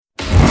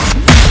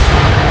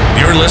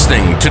You're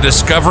listening to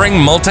Discovering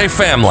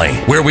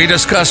Multifamily, where we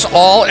discuss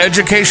all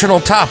educational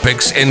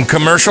topics in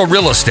commercial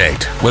real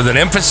estate with an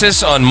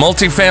emphasis on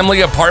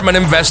multifamily apartment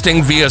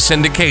investing via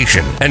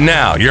syndication. And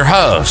now, your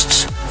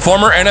hosts,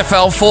 former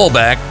NFL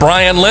fullback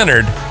Brian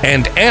Leonard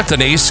and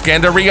Anthony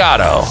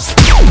Scandariato.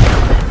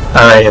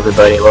 All right,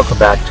 everybody, welcome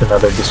back to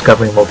another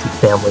Discovering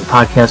Multifamily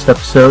podcast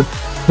episode.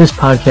 This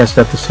podcast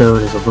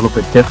episode is a little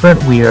bit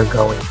different. We are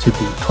going to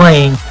be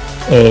playing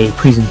a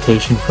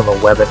presentation from a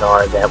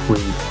webinar that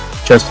we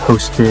just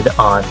hosted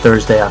on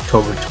Thursday,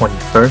 October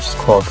 21st,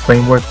 called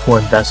Framework for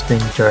Investing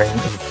During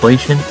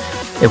Inflation.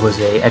 It was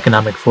an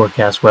economic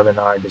forecast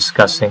webinar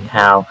discussing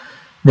how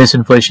this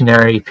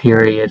inflationary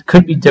period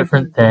could be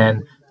different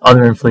than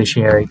other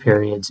inflationary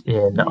periods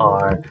in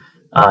our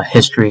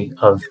history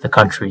of the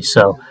country.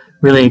 So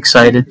really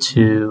excited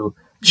to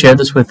share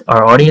this with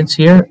our audience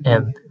here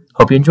and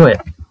hope you enjoy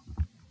it.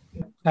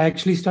 I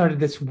actually started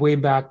this way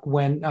back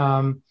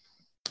when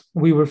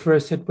we were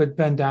first hit with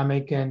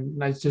pandemic,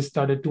 and I just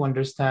started to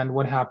understand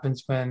what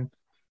happens when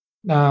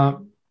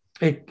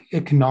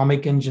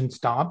economic engine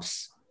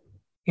stops,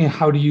 and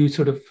how do you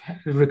sort of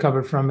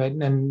recover from it,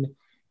 and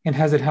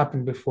has it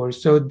happened before?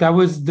 So that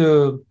was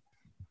the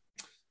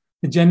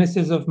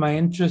genesis of my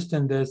interest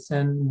in this,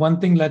 and one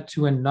thing led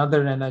to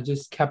another, and I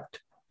just kept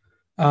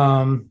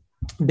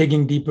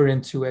digging deeper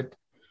into it.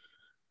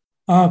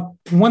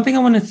 One thing I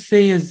want to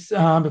say is,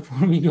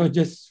 before we go,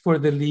 just for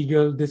the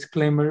legal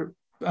disclaimer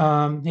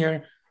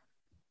here,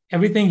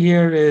 everything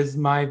here is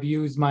my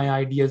views, my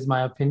ideas,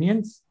 my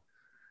opinions.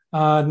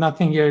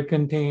 Nothing here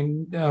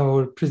contained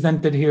or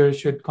presented here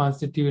should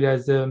constitute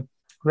as a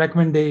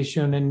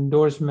recommendation,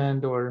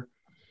 endorsement, or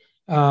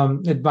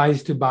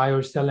advice to buy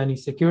or sell any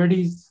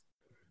securities.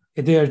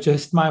 They are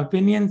just my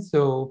opinions,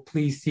 so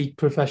please seek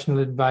professional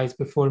advice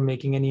before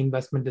making any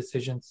investment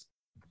decisions.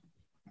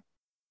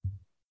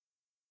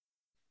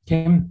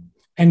 Okay.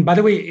 And by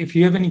the way, if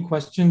you have any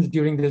questions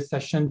during this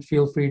session,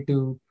 feel free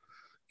to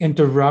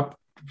interrupt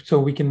so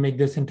we can make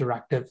this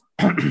interactive.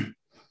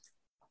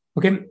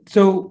 Okay,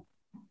 so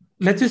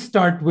let's just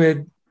start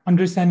with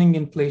understanding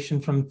inflation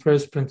from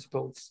first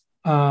principles.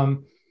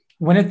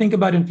 When I think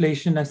about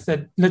inflation, I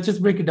said, let's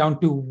just break it down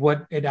to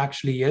what it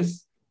actually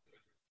is.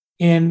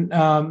 And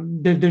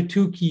there are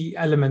two key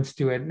elements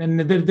to it.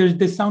 And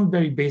they sound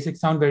very basic,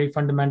 sound very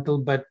fundamental,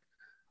 but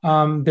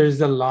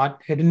there's a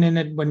lot hidden in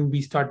it. When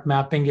we start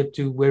mapping it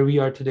to where we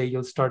are today,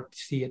 you'll start to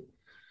see it.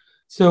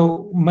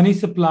 So money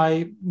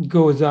supply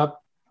goes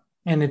up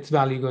and its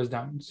value goes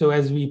down. So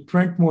as we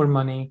print more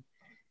money,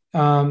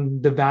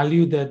 the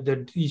value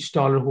that each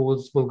dollar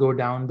holds will go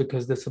down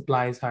because the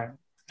supply is higher,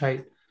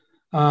 right?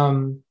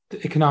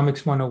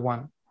 Economics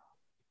 101.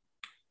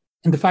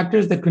 And the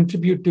factors that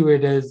contribute to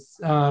it is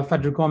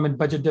federal government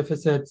budget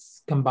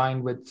deficits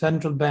combined with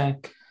central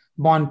bank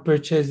bond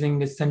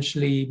purchasing,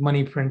 essentially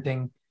money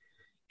printing,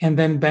 and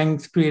then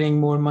banks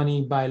creating more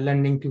money by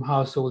lending to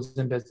households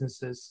and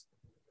businesses.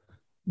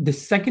 The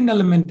second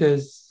element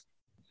is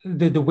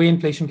the way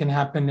inflation can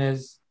happen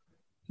is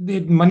the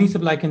money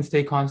supply can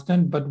stay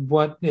constant, but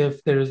what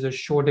if there is a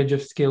shortage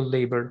of skilled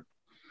labor?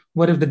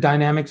 What if the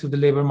dynamics of the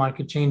labor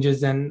market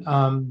changes and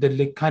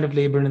the kind of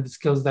labor and the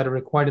skills that are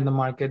required in the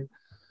market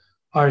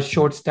are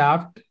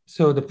short-staffed,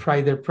 so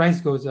their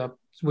price goes up,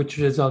 which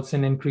results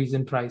in increase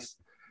in price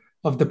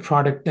of the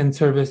product and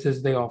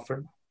services they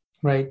offer,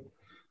 right?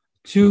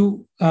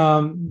 The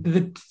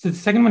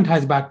second one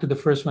ties back to the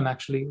first one,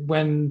 actually.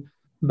 When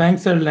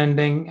banks are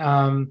lending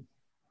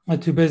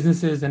to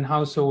businesses and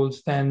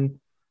households,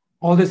 then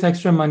all this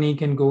extra money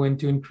can go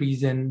into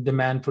increase in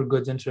demand for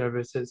goods and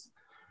services.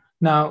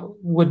 Now,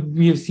 what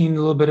we have seen a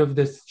little bit of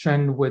this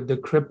trend with the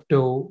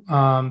crypto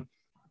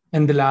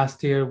in the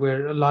last year,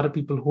 where a lot of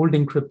people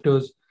holding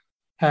cryptos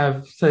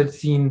have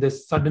seen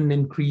this sudden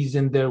increase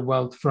in their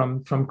wealth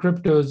from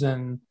cryptos,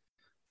 and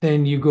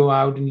then you go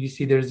out and you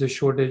see there's a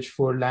shortage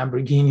for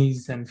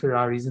Lamborghinis and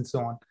Ferraris and so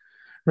on,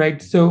 right?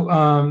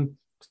 So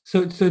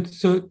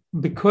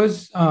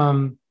because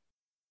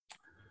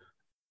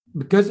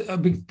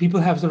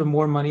people have sort of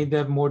more money, they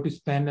have more to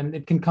spend, and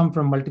it can come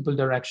from multiple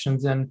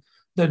directions. And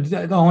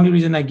the only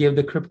reason I gave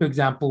the crypto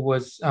example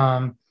was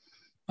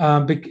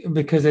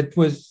because it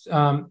was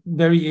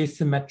very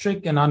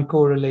asymmetric and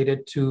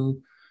uncorrelated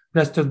to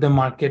rest of the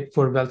market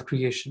for wealth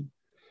creation.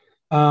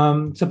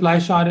 Supply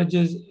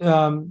shortages,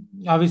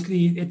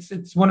 obviously,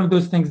 it's one of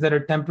those things that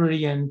are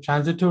temporary and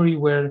transitory,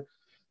 where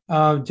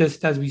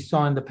just as we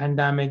saw in the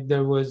pandemic,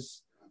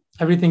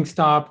 everything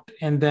stopped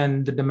and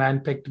then the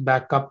demand picked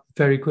back up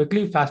very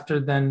quickly, faster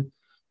than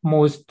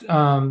most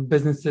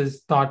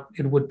businesses thought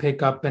it would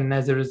pick up. And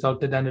as a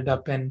result, it ended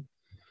up in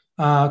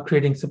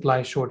creating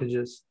supply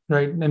shortages,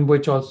 right? And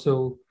which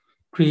also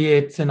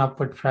creates an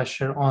upward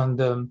pressure on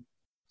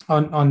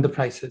the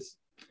prices.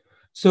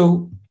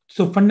 So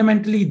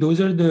fundamentally,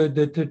 those are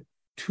the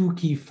two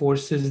key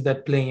forces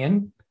that play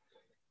in.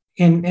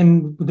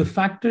 And the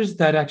factors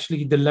that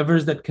actually, the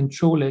levers that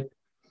control it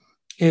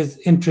is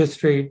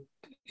interest rate.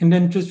 And the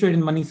interest rate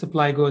and money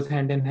supply goes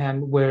hand in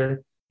hand,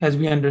 where, as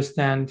we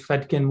understand,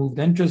 Fed can move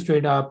the interest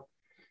rate up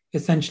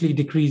essentially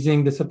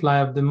decreasing the supply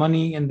of the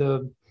money in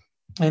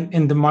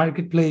the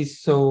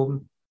marketplace,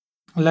 so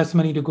less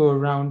money to go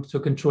around, so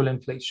control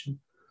inflation.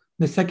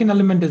 The second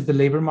element is the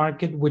labor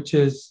market, which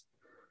is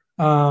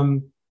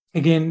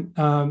again,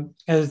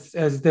 as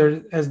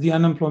the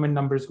unemployment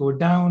numbers go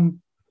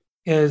down,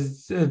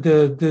 as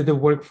the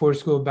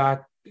workforce go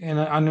back and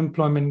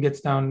unemployment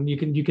gets down, you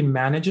can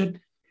manage it.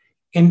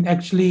 And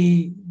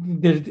actually,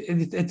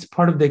 it's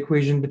part of the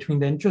equation between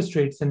the interest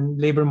rates and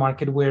labor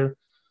market, where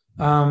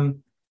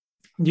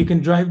you can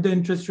drive the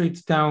interest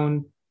rates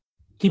down,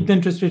 keep the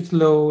interest rates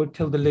low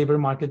till the labor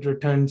market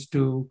returns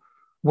to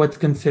what's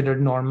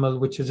considered normal,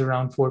 which is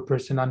around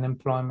 4%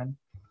 unemployment.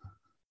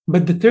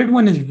 But the third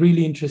one is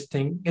really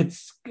interesting.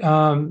 It's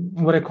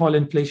what I call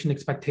inflation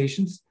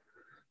expectations.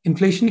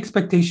 Inflation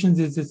expectations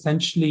is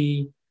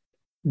essentially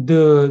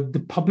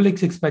the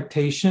public's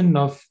expectation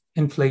of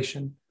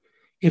inflation.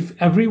 If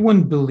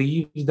everyone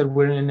believes that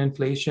we're in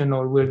inflation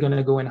or we're going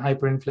to go in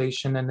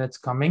hyperinflation and it's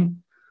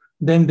coming,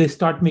 then they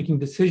start making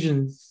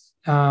decisions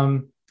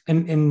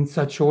in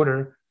such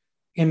order.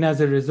 And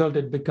as a result,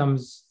 it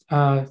becomes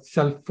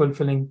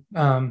self-fulfilling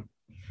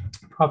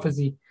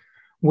prophecy,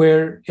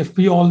 where if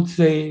we all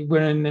say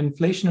we're in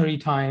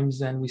inflationary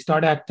times and we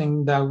start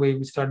acting that way,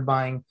 we start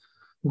buying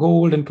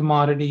gold and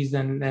commodities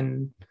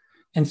and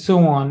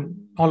so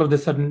on, all of a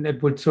sudden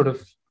it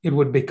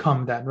would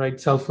become that,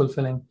 right?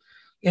 Self-fulfilling.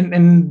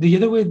 And the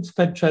other way the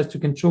Fed tries to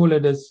control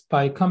it is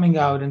by coming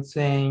out and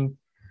saying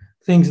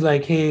things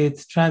like, hey,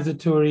 it's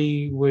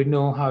transitory, we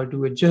know how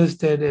to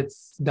adjust it,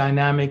 it's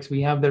dynamics,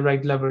 we have the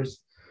right levers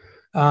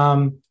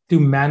to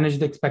manage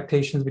the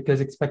expectations, because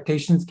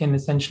expectations can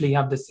essentially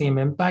have the same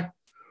impact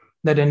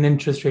that an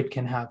interest rate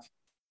can have.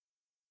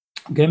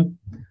 Okay,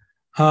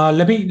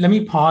 let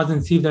me pause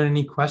and see if there are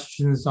any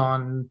questions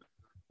on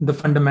the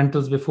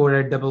fundamentals before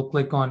I double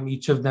click on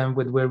each of them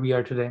with where we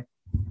are today.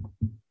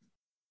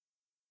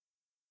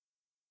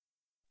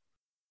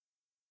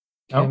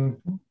 I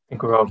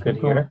think we're all good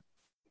here.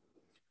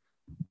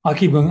 I'll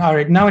keep going. All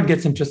right, now it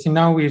gets interesting.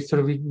 Now we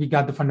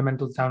got the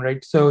fundamentals down,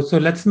 right? So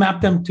let's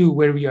map them to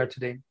where we are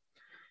today.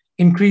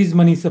 Increased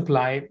money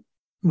supply,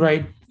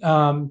 right?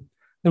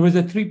 There was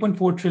a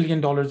 $3.4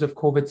 trillion of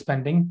COVID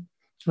spending,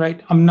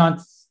 right? I'm not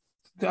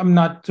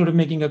sort of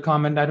making a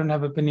comment. I don't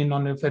have opinion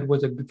on if it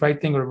was a right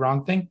thing or a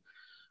wrong thing.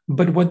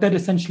 But what that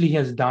essentially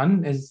has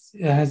done is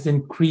it has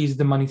increased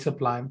the money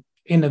supply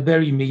in a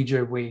very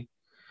major way.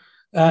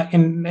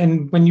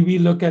 And when we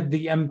look at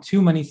the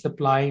M2 money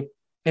supply,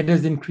 it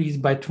has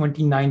increased by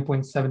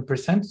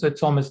 29.7%. So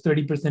it's almost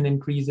 30%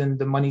 increase in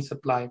the money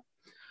supply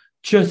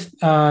just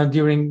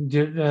during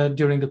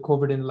the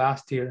COVID in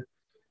last year,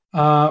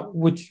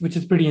 which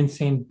is pretty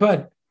insane.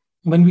 But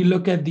when we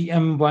look at the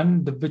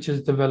M1, which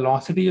is the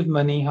velocity of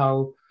money,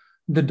 how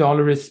the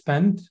dollar is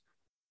spent,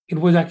 it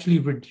was actually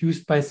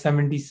reduced by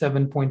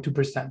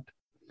 77.2%.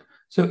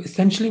 So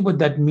essentially what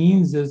that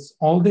means is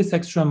all this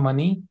extra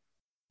money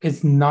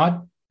is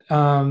not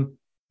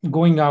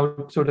going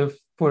out sort of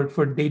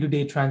for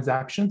day-to-day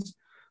transactions,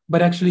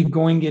 but actually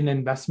going in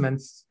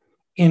investments.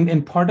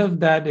 And part of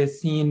that is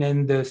seen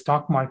in the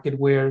stock market,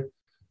 where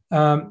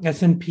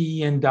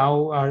S&P and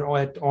Dow are all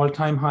at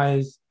all-time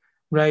highs,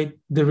 right?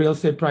 The real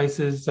estate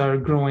prices are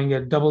growing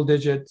at double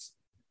digits.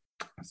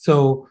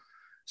 So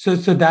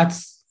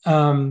that's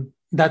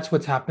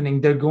what's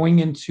happening. They're going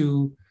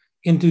into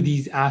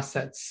these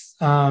assets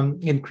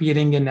and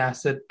creating an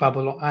asset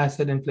bubble,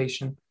 asset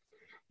inflation.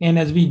 And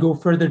as we go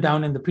further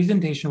down in the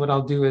presentation, what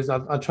I'll do is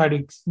I'll try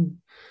to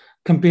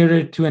compare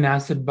it to an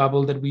asset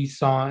bubble that we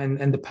saw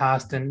in the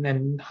past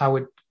and how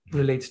it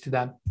relates to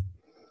that.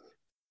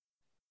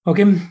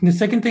 Okay, the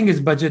second thing is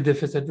budget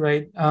deficit,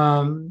 right?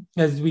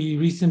 As we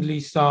recently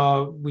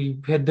saw, we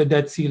hit the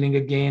debt ceiling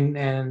again,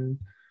 and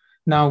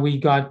now we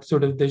got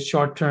sort of the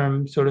short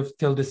term, sort of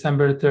till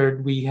December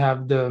 3rd, we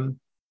have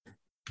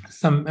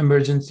some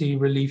emergency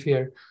relief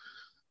here.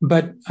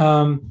 But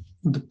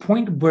the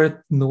point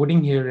worth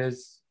noting here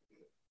is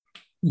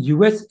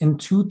US in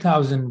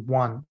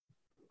 2001,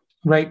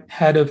 right,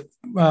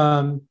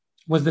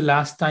 was the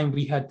last time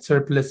we had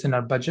surplus in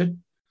our budget.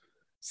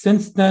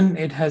 Since then,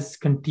 it has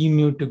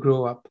continued to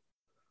grow up.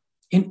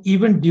 And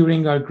even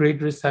during our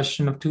Great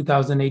Recession of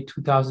 2008,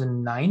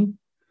 2009,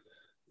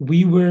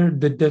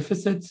 the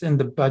deficits in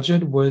the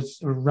budget was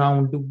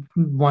around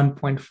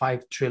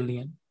 1.5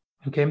 trillion,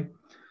 okay?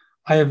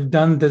 I have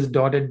done this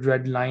dotted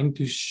red line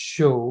to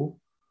show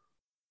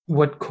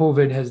what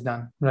COVID has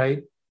done,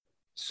 right?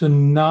 So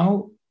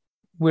now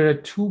we're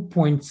at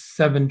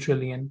 2.7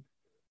 trillion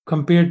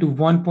compared to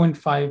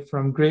 1.5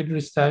 from Great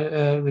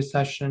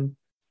Recession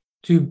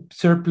to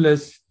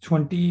surplus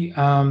 20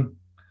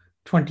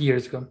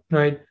 years ago,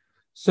 right?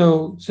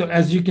 So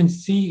as you can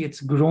see, it's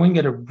growing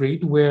at a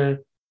rate where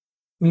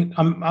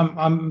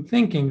I'm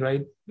thinking,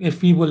 right,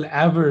 if we will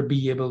ever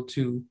be able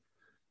to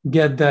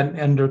get that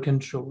under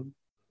control,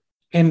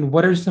 and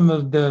what are some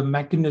of the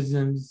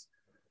mechanisms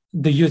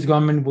the US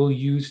government will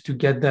use to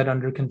get that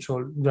under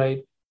control,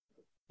 right?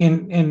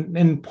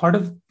 And part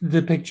of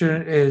the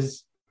picture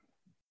is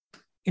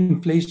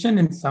inflation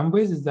in some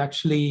ways is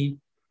actually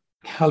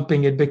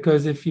helping it,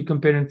 because if you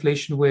compare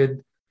inflation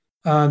with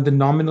the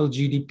nominal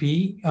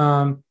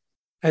GDP,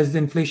 as the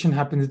inflation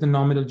happens, the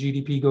nominal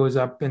GDP goes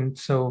up, and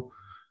so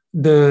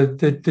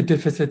the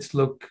deficits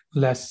look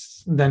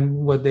less than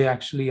what they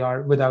actually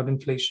are without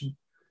inflation.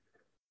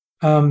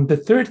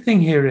 The third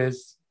thing here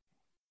is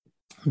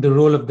the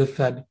role of the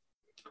Fed,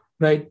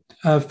 right?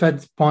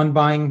 Fed's bond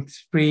buying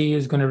spree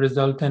is going to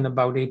result in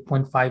about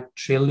 8.5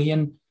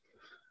 trillion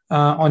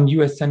on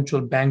U.S.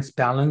 central bank's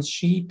balance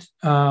sheet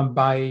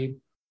by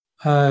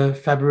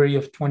February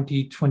of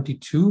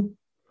 2022,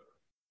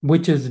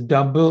 which is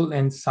double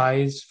in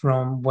size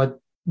from what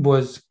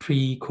was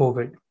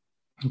pre-COVID.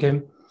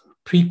 Okay,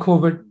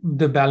 pre-COVID,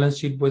 the balance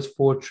sheet was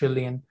 4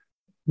 trillion.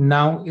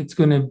 Now it's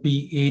going to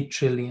be 8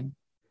 trillion,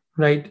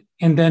 right?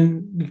 And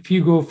then if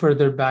you go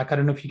further back, I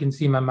don't know if you can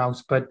see my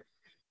mouse, but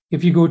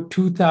if you go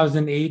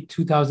 2008,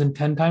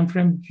 2010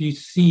 timeframe, you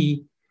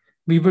see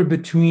we were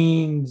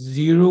between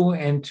 0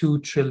 and 2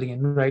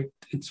 trillion, right?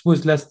 It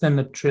was less than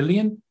a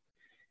trillion.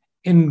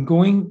 And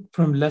going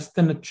from less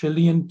than a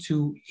trillion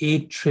to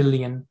 8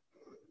 trillion,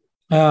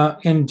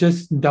 and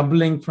just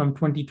doubling from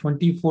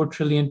 2020, 4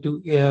 trillion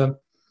to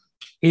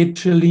 8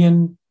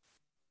 trillion,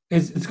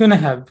 it's going to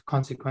have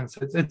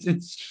consequences.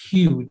 It's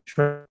huge,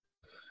 right?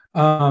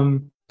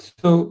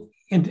 So,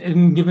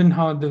 and given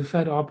how the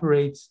Fed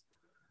operates,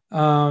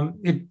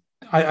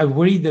 I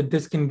worry that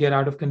this can get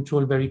out of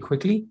control very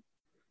quickly,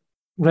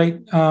 right?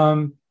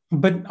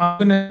 But I'm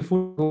gonna,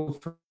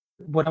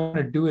 what I want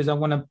to do is I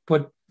want to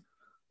put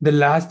the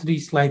last 3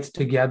 slides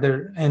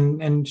together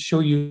and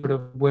show you sort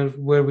of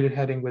where we're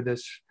heading with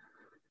this,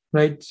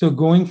 right? So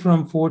going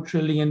from 4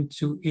 trillion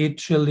to 8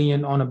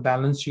 trillion on a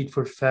balance sheet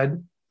for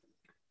Fed,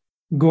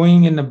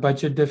 going in a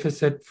budget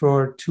deficit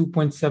for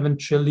 2.7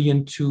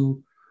 trillion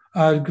to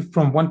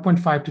from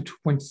 1.5 to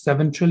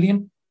 2.7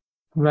 trillion,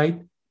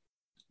 right?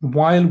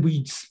 While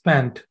we just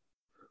spent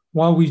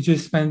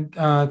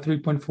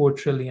 $3.4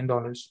 trillion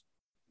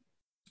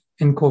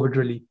in COVID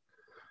relief,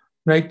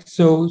 right?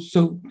 So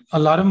a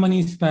lot of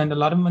money spent, a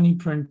lot of money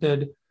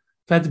printed,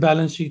 Fed's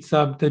balance sheet's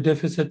up, the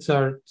deficits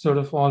are sort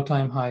of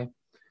all-time high.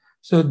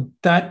 So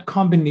that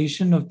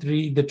combination of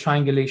 3, the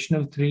triangulation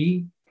of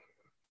 3,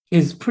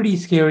 is pretty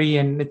scary,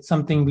 and it's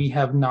something we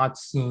have not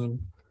seen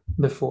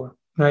before,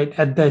 right?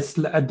 At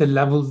the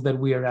levels that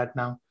we are at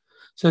now.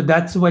 So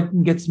that's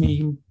what gets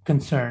me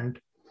concerned.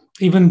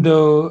 Even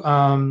though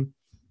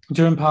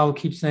Jerome Powell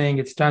keeps saying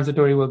it's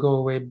transitory, will go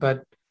away,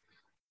 but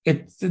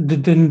it's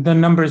the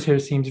numbers here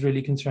seems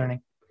really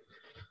concerning.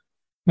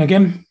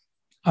 Again,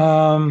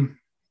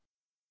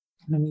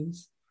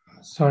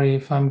 sorry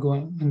if I'm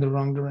going in the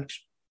wrong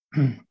direction.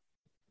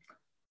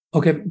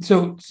 Okay,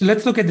 so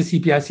let's look at the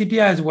CPI.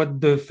 CPI is what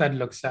the Fed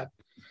looks at,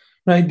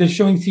 right? They're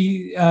showing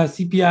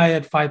CPI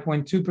at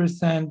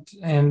 5.2%,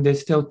 and they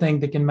still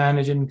think they can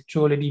manage and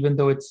control it, even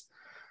though it's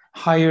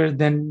higher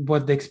than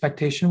what the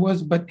expectation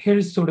was. But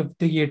here's sort of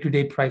the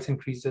year-to-date price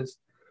increases.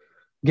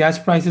 Gas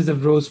prices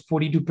have rose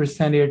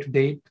 42%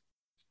 year-to-date.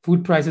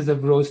 Food prices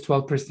have rose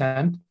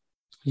 12%.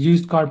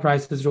 Used car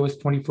prices rose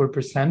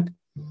 24%.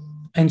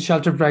 And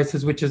shelter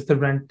prices, which is the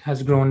rent,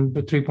 has grown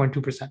by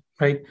 3.2%,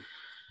 right?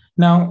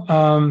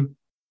 Now,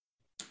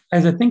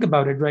 as I think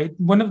about it, right,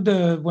 one of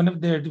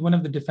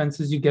the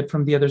defenses you get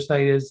from the other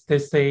side is they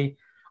say,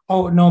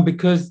 oh no,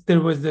 because there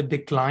was a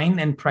decline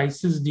in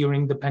prices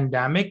during the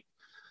pandemic,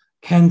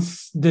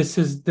 hence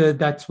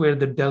that's where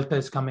the delta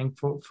is coming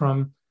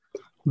from.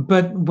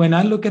 But when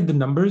I look at the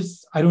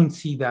numbers, I don't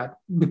see that,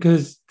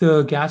 because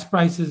the gas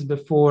prices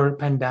before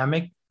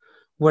pandemic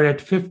were at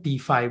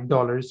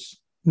 $55,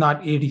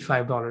 not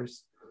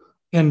 $85,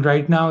 and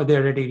right now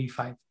they're at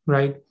 85,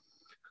 right?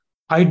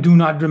 I do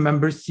not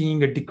remember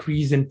seeing a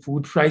decrease in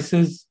food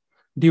prices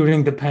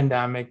during the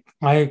pandemic.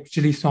 I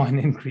actually saw an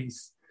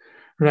increase,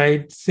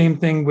 right? Same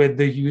thing with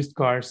the used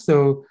cars.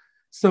 So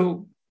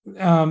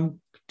to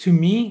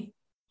me,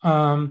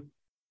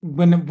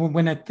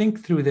 when I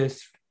think through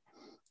this,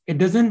 it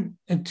doesn't.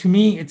 To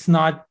me, it's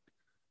not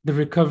the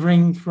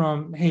recovering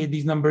from, hey,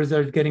 these numbers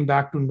are getting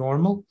back to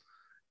normal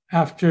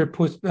after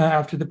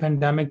the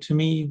pandemic. To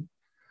me,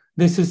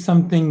 this is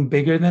something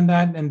bigger than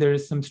that, and there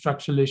is some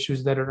structural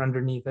issues that are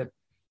underneath it.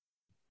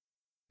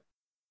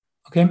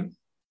 Okay,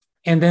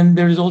 and then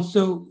there is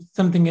also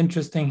something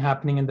interesting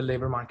happening in the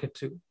labor market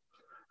too,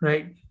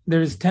 right?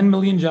 There is 10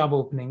 million job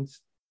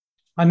openings,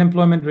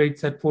 unemployment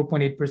rates at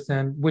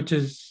 4.8%, which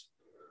is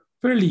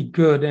fairly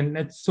good, and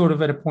it's sort of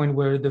at a point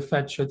where the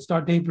Fed should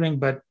start tapering,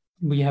 but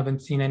we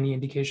haven't seen any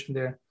indication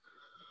there.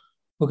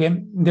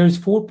 Okay, there's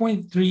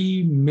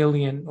 4.3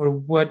 million, or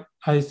when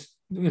I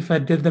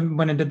did the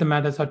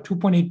math, I saw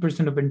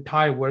 2.8% of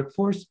entire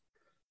workforce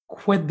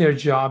quit their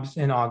jobs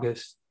in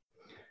August.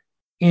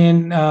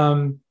 And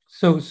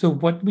so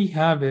what we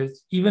have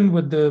is, even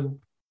with the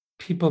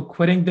people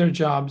quitting their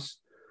jobs,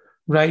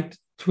 right,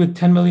 with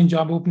 10 million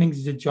job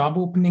openings, the job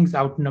openings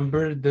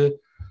outnumber the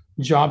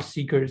job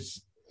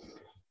seekers.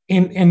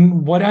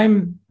 And what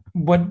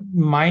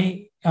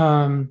my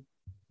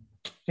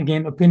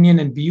again opinion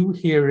and view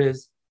here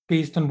is,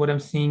 based on what I'm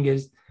seeing,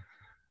 is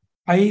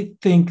I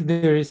think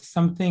there is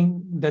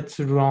something that's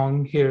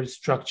wrong here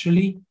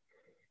structurally,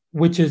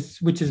 which is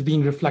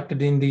being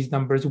reflected in these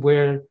numbers,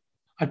 where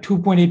a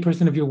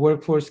 2.8% of your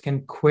workforce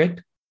can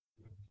quit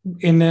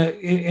in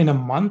a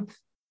month.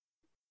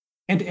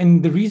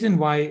 And the reason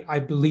why I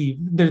believe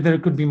there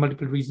could be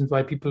multiple reasons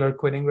why people are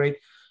quitting, right?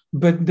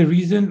 But the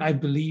reason I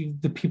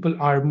believe the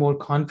people are more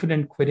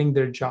confident quitting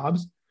their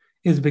jobs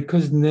is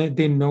because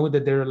they know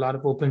that there are a lot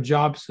of open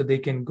jobs, so they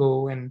can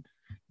go and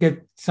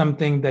get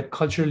something that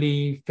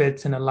culturally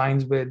fits and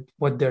aligns with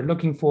what they're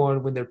looking for,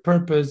 with their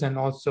purpose, and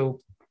also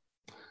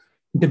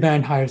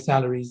demand higher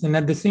salaries. And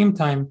at the same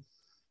time,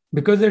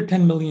 because there are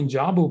 10 million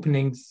job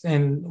openings,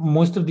 and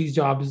most of these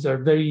jobs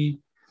are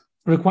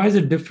requires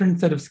a different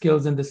set of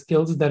skills, and the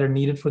skills that are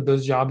needed for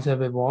those jobs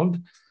have evolved,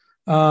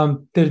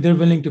 they're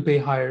willing to pay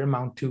higher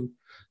amount too.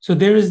 So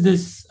there is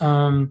this,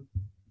 I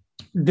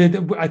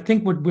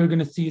think what we're going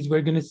to see is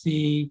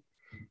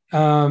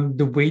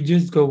the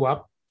wages go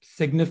up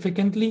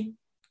significantly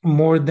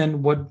more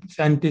than what's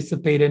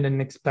anticipated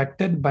and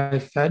expected by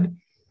Fed.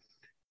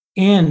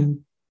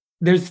 And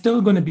there's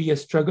still going to be a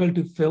struggle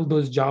to fill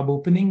those job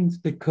openings,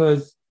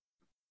 because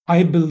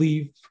I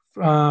believe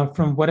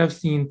from what I've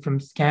seen from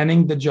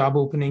scanning the job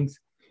openings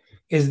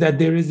is that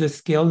there is a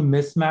skill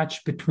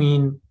mismatch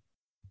between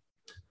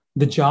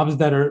the jobs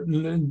that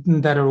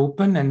are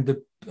open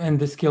and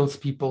the skills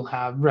people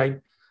have, right?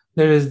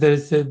 There's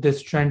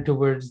this trend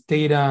towards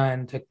data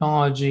and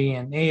technology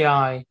and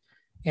AI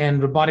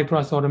and robotic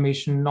process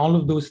automation. All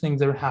of those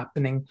things are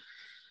happening,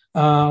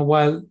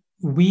 while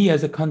we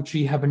as a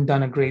country haven't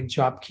done a great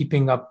job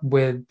keeping up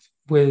with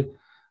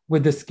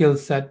the skill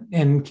set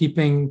and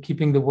keeping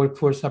the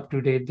workforce up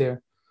to date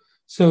there.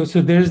 So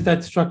there's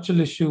that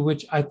structural issue,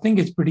 which I think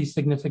is pretty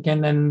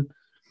significant. And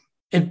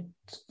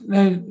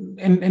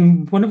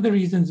one of the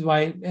reasons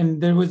why, and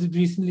there was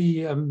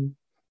recently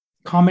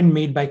comment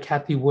made by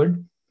Cathie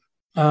Wood.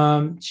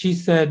 She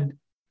said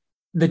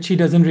that she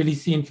doesn't really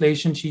see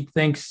inflation. She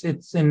thinks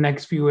it's in the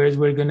next few years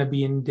we're going to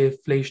be in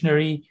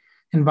deflationary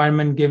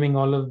environment, given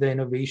all of the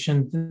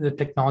innovation the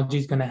technology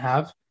is going to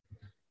have.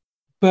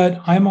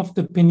 But I'm of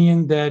the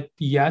opinion that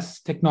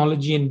yes,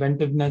 technology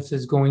inventiveness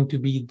is going to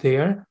be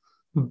there,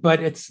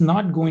 but it's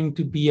not going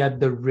to be at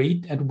the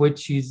rate at which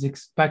she's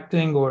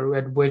expecting, or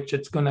at which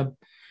it's going to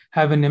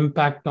have an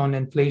impact on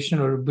inflation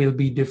or will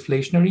be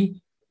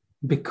deflationary,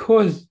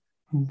 because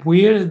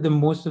where the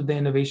most of the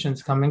innovation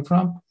is coming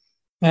from,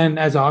 and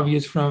as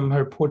obvious from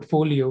her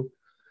portfolio,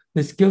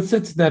 the skill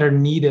sets that are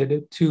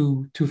needed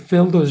to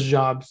fill those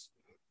jobs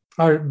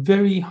are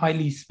very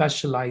highly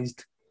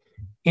specialized.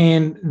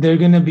 And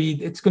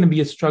it's going to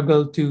be a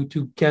struggle to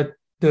get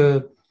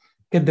the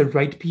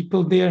right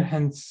people there.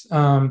 Hence,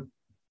 the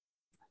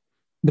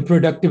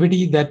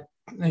productivity that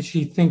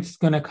she thinks is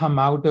going to come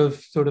out of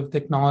sort of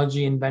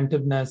technology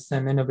inventiveness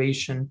and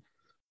innovation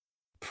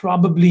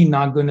probably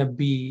not going to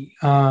be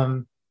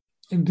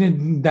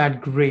that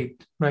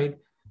great, right?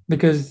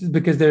 Because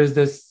there's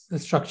this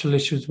structural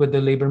issues with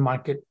the labor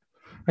market,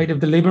 right?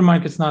 If the labor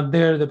market's not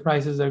there, the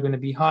prices are going to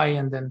be high,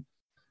 and then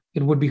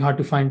it would be hard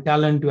to find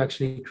talent to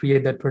actually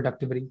create that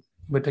productivity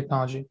with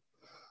technology.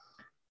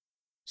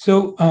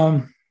 So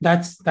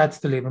that's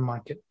the labor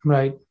market,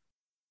 right?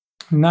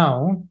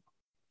 Now,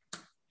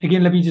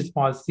 again, let me just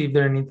pause, see if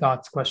there are any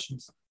thoughts,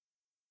 questions.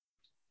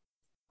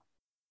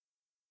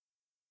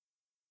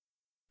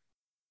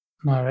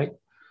 All right.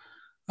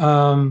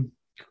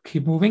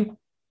 Keep moving.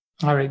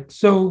 All right.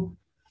 So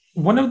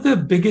one of the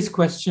biggest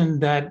questions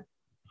that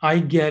I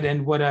get,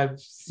 and what I've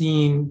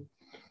seen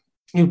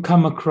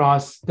come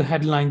across the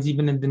headlines,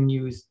 even in the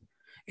news,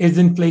 is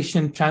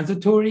inflation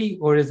transitory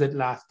or is it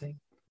lasting?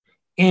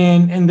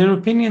 And there are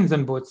opinions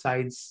on both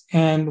sides.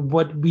 And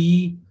what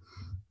the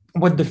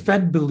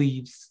Fed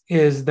believes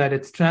is that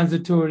it's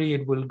transitory,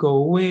 it will go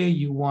away.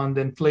 You want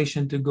the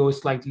inflation to go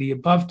slightly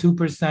above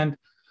 2%,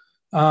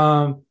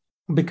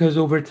 because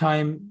over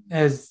time,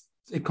 as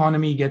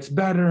economy gets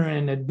better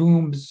and it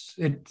booms,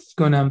 it's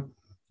going to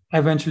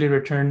eventually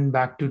return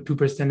back to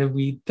 2%. If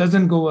it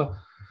doesn't go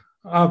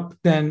up,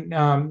 then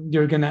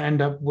you're going to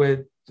end up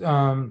with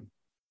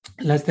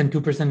less than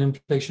 2%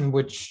 inflation,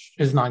 which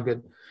is not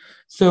good.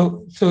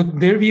 So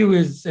their view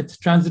is it's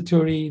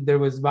transitory. There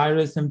was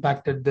virus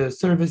impacted the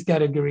service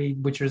category,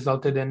 which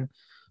resulted in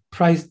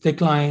price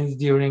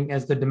declines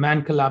as the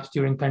demand collapsed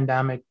during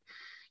pandemic.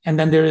 And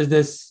then there is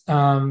this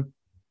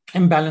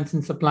imbalance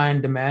in supply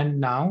and demand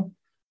now,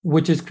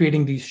 which is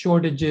creating these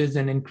shortages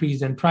and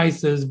increase in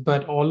prices,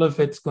 but all of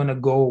it's going to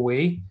go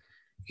away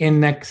in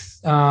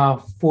next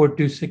 4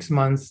 to 6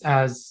 months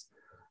as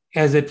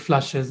it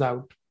flushes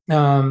out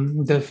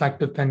the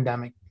effect of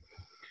pandemic.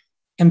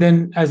 And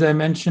then, as I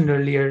mentioned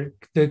earlier,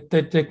 the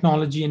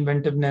technology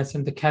inventiveness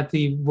and the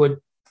Cathie Wood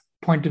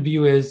point of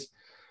view is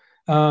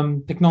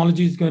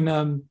technology is going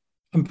to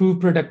improve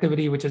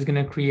productivity, which is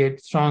going to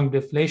create strong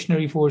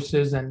deflationary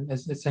forces and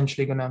is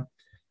essentially going to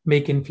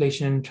make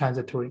inflation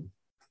transitory.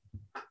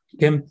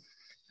 Okay.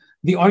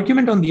 The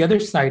argument on the other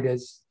side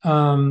is,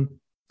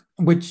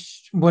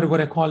 which what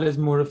I call is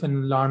more of an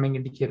alarming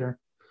indicator.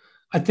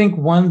 I think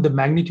one, the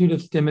magnitude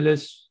of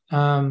stimulus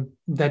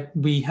that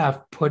we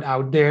have put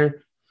out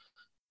there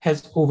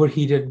has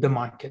overheated the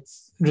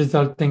markets,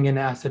 resulting in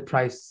asset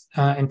price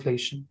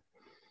inflation.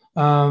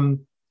 Because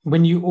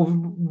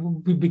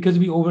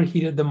we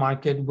overheated the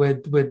market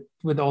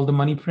with all the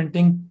money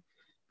printing,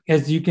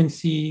 as you can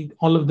see,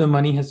 all of the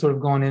money has sort of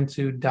gone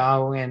into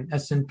Dow and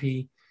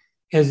S&P.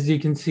 As you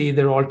can see,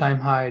 they're all-time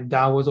high.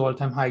 Dow was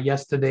all-time high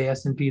yesterday.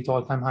 S&P is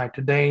all-time high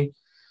today,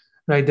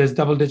 right? There's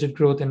double-digit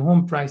growth in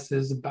home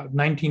prices, about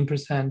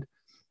 19%,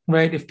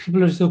 right? If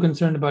people are so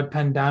concerned about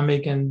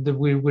pandemic and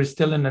we're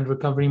still in a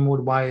recovery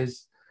mode, why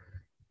is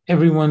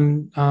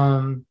everyone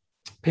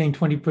paying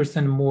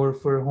 20% more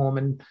for a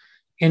home?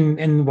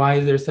 And why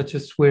is there such a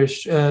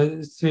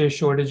severe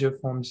shortage of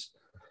homes?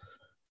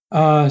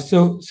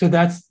 So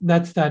that's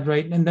that,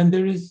 right? And then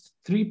there is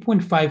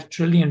 $3.5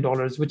 trillion,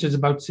 which is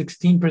about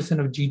 16%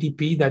 of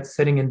GDP that's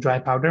sitting in dry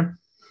powder.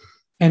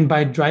 And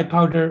by dry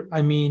powder,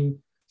 I mean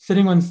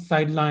sitting on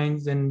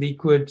sidelines and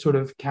liquid sort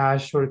of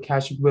cash or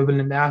cash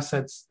equivalent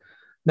assets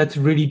that's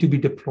ready to be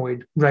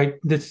deployed, right?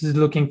 This is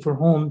looking for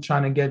home,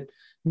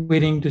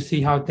 waiting to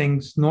see how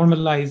things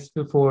normalize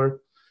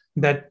before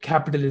that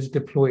capital is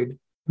deployed.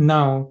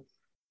 Now,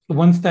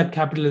 once that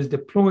capital is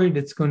deployed,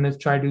 it's going to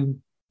try to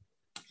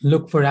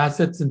look for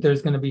assets, and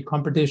there's going to be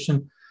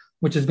competition,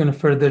 which is going to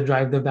further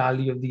drive the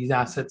value of these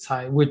assets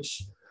high,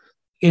 which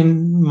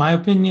in my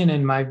opinion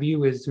and my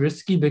view is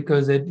risky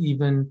because it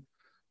even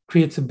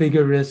creates a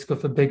bigger risk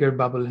of a bigger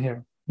bubble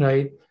here,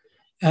 right?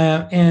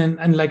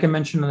 And like I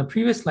mentioned on the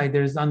previous slide,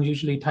 there's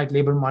unusually tight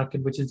labor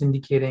market, which is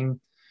indicating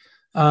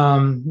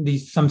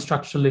some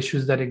structural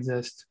issues that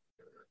exist.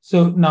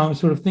 So now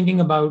sort of thinking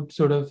about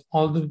sort of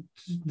all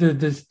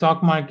the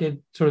stock market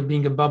sort of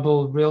being a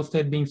bubble, real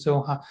estate being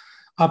so high,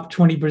 up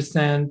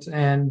 20%,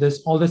 and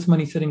all this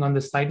money sitting on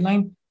the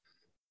sideline,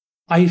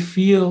 I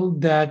feel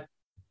that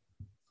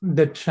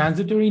the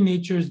transitory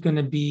nature is going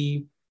to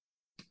be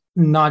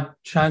not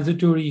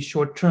transitory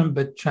short term,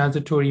 but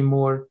transitory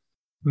more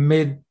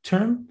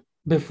mid-term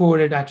before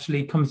it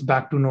actually comes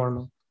back to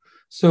normal.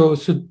 So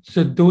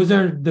those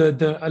are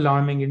the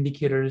alarming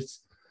indicators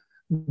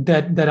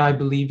that I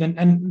believe in.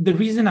 And the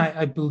reason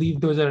I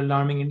believe those are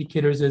alarming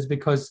indicators is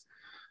because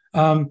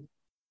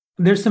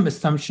there's some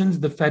assumptions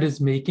the Fed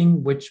is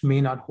making which may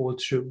not hold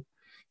true.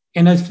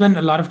 And I spent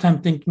a lot of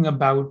time thinking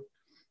about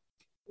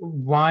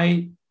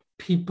why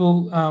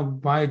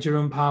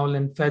Jerome Powell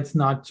and Fed's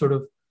not sort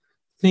of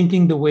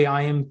thinking the way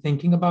I am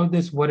thinking about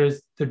this. What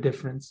is the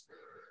difference?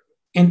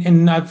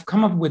 And I've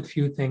come up with a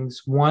few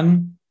things.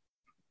 One,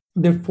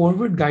 their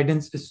forward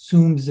guidance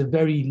assumes a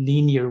very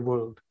linear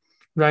world,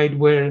 right?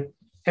 Where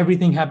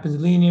everything happens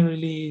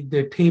linearly,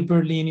 the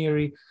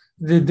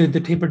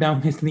taper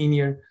down is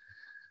linear.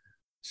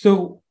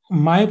 So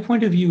my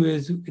point of view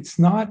is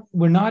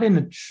we're not in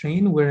a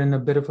train, we're in a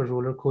bit of a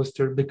roller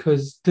coaster,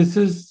 because this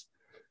is,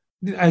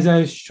 as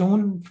I've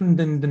shown from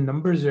the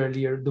numbers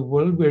earlier, the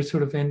world we're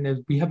sort of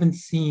in, we haven't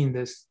seen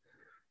this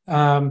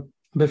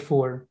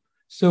before.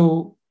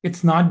 So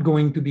it's not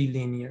going to be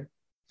linear.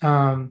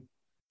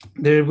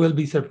 There will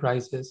be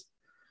surprises.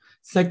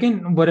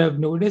 Second, what I've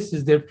noticed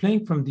is they're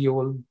playing from the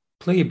old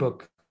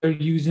playbook. They're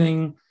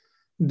using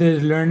the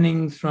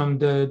learnings from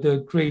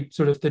the great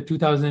sort of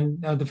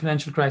the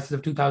financial crisis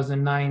of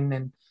 2009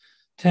 and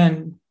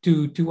 10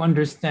 to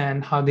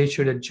understand how they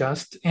should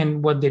adjust.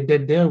 And what they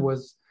did there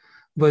was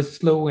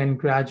slow and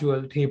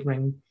gradual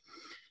tapering.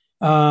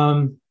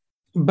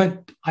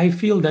 But I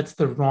feel that's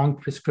the wrong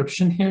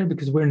prescription here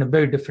because we're in a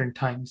very different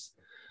times.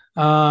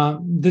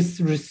 This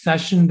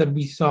recession that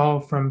we saw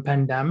from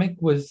pandemic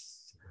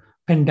was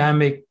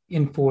pandemic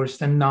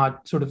enforced and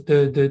not sort of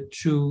the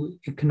true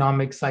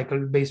economic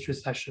cycle-based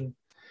recession.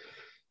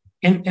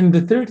 And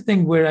the third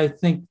thing where I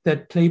think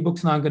that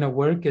playbook's not going to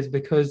work is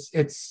because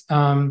it's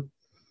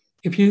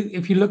if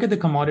you look at the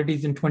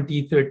commodities in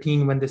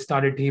 2013 when they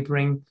started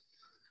tapering,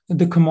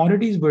 the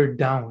commodities were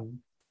down,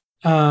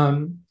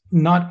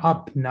 not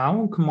up.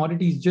 Now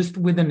commodities just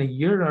within a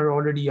year are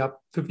already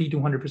up 50 to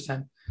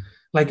 100%.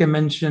 Like I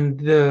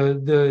mentioned,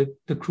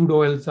 the crude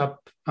oil is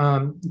up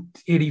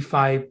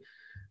 85.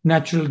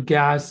 Natural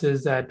gas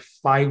is at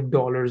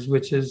 $5,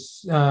 which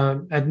is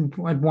at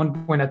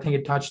one point I think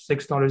it touched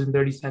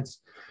 $6.30,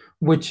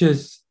 which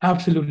is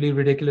absolutely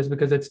ridiculous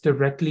because it's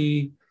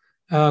directly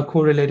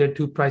correlated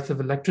to price of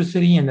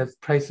electricity and the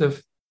price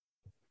of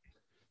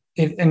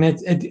it, and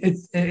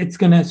it's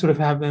going to sort of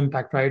have an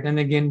impact, right? And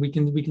again, we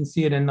can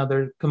see it in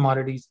other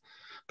commodities.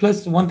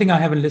 Plus, one thing I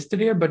haven't listed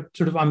here, but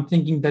sort of I'm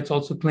thinking that's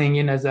also playing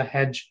in as a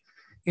hedge,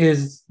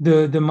 is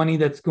the money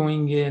that's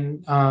going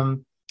in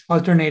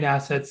alternate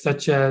assets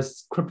such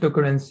as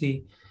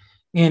cryptocurrency,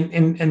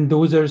 and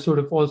those are sort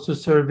of also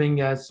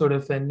serving as sort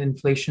of an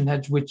inflation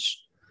hedge,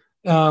 which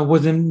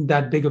wasn't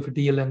that big of a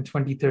deal in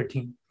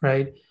 2013,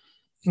 right?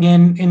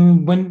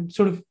 And when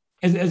sort of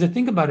as I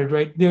think about it,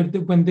 right,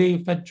 when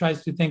the Fed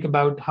tries to think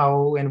about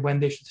how and when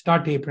they should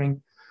start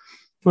tapering,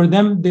 for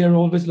them, they're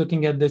always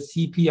looking at the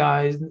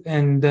CPIs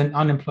and then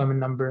unemployment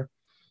number.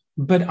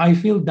 But I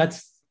feel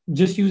that's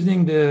just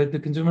using the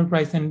consumer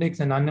price index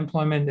and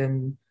unemployment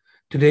and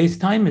today's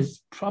time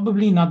is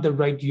probably not the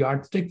right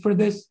yardstick for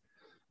this,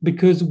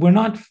 because we're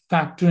not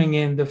factoring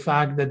in the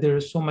fact that there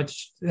is so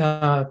much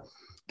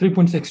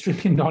 $3.6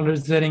 trillion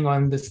sitting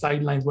on the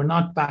sidelines. We're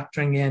not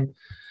factoring in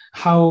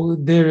how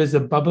there is a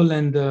bubble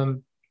in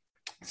the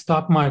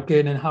stock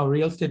market and how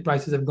real estate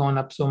prices have gone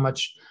up so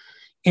much.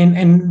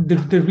 And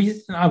the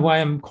reason why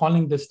I'm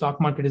calling the stock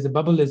market as a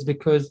bubble is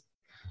because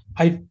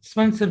I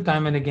spent some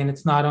time, and again,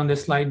 it's not on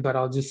this slide, but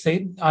I'll just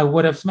say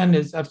what I've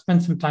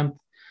spent some time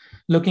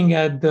looking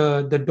at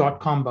the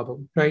dot-com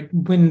bubble, right?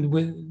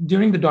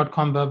 During the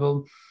dot-com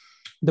bubble,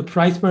 the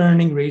price per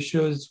earning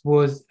ratios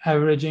was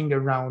averaging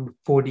around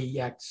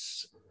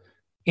 40x.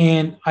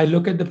 And I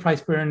look at the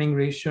price per earning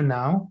ratio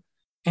now,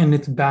 and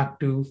it's back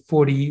to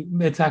 40.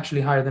 It's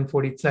actually higher than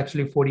 40. It's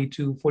actually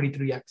 42,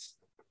 43x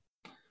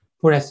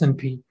for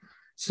S&P.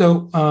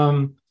 So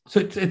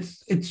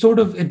it's sort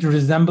of, it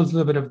resembles a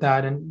little bit of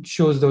that and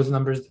shows those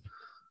numbers.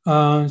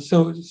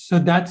 So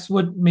that's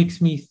what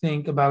makes me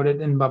think about it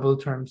in bubble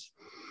terms.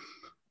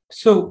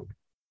 So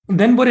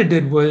then what I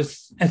did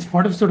was, as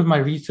part of sort of my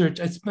research,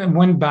 I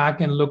went back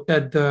and looked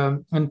at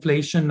the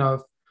inflation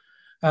of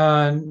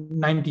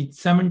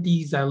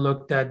 1970s. I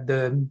looked at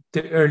the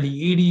early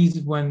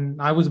 80s when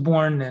I was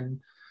born,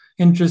 and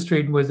interest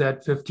rate was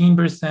at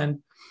 15%.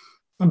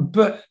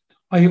 But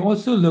I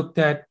also looked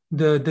at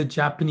the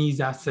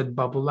Japanese asset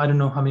bubble. I don't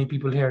know how many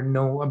people here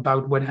know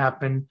about what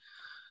happened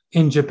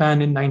in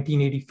Japan in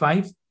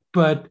 1985,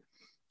 but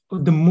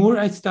the more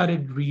I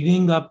started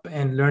reading up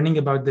and learning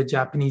about the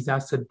Japanese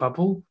asset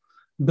bubble,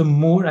 the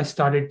more I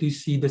started to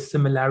see the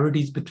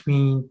similarities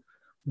between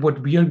what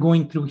we are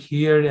going through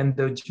here and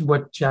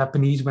what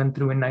Japanese went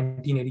through in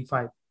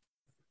 1985.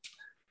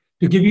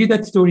 To give you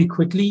that story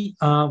quickly,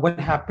 what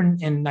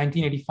happened in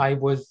 1985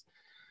 was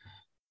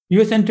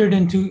US entered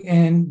into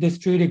this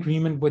trade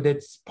agreement with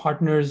its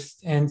partners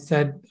and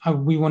said,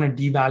 we want to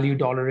devalue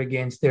dollar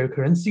against their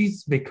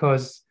currencies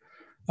because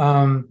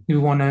we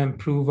want to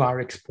improve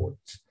our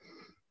exports.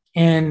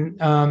 And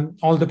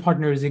all the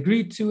partners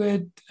agreed to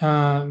it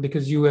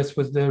because US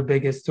was their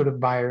biggest sort of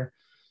buyer.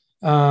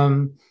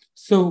 And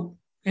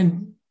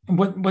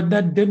what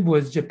that did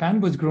was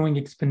Japan was growing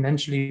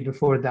exponentially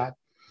before that.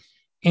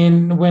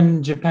 And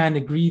when Japan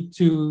agreed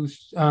to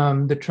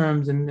the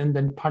terms and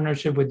then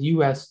partnership with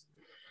US,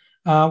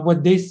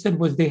 what they said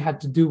was they had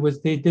to do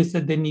was they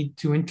said they need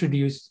to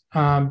introduce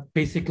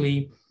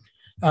basically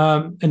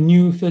a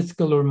new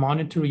fiscal or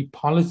monetary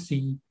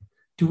policy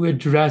to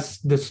address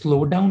the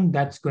slowdown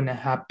that's going to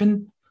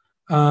happen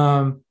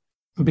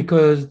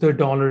because the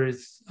dollar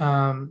is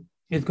going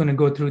to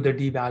go through the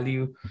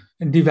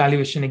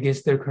devaluation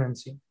against their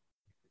currency.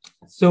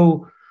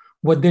 So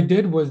what they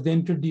did was they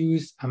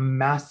introduced a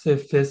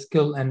massive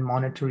fiscal and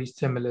monetary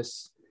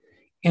stimulus.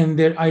 And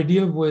their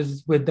idea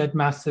was with that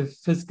massive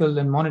fiscal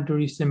and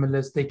monetary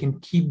stimulus, they can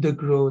keep the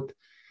growth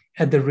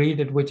at the rate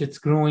at which it's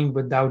growing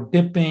without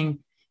dipping,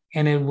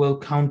 and it will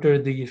counter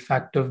the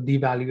effect of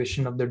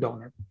devaluation of the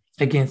dollar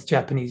against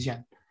Japanese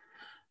yen.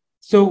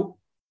 So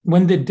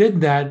when they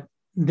did that,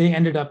 they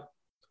ended up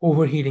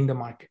overheating the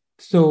market.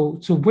 So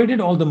where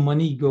did all the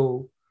money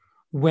go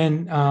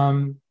when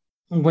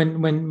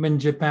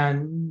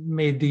Japan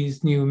made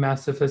these new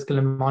massive fiscal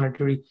and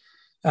monetary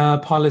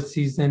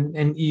policies and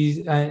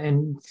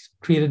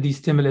created these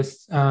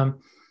stimulus?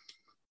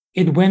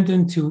 It went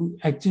into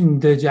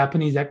the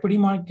Japanese equity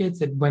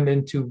markets. It went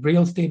into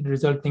real estate,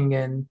 resulting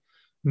in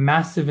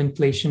massive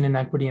inflation in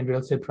equity and real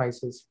estate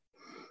prices.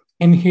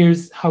 And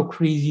here's how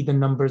crazy the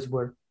numbers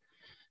were.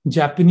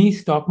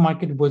 Japanese stock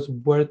market was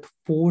worth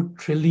 $4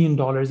 trillion in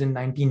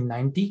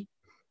 1990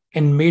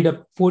 and made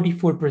up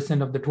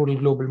 44% of the total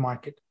global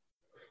market,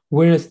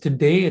 whereas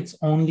today it's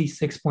only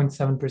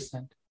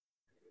 6.7%.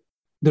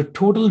 The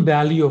total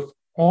value of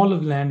all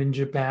of land in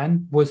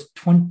Japan was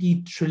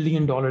 $20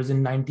 trillion in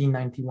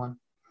 1991.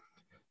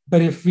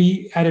 But if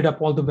we added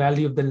up all the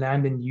value of the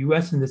land in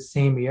US in the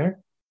same year,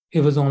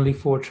 it was only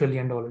 $4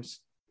 trillion.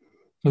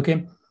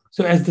 Okay.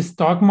 So as the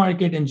stock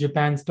market in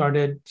Japan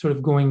started sort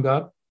of going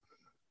up,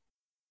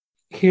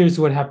 here's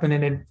what happened,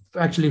 and it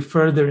actually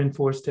further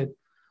enforced it.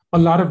 A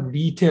lot of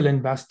retail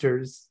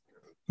investors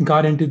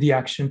got into the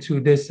action too.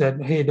 They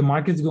said, hey, the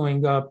market's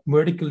going up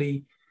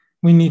vertically,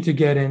 we need to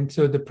get in.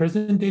 So the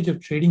percentage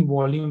of trading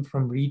volume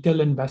from retail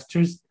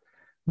investors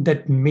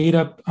that made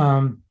up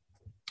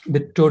the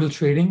total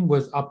trading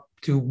was up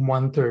to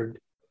 1/3.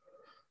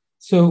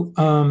 So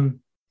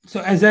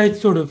as I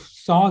sort of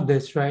saw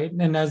this, right,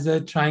 and as I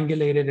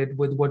triangulated it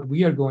with what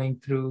we are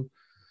going through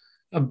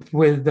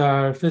with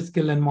our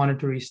fiscal and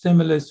monetary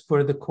stimulus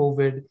for the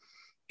COVID,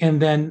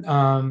 and then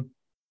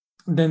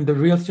the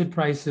real estate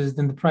prices,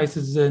 then the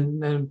prices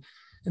and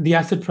the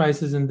asset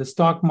prices in the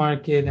stock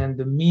market and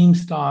the meme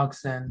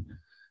stocks and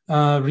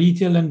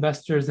retail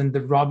investors and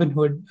the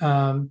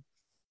Robinhood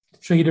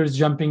traders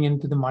jumping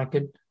into the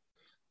market,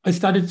 I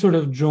started sort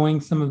of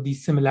drawing some of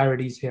these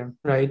similarities here,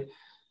 right?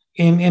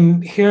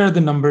 And here are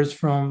the numbers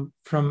from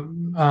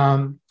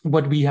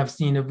what we have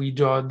seen if we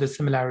draw the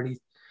similarities.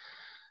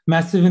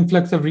 Massive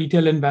influx of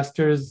retail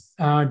investors,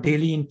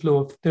 daily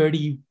inflow of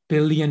 30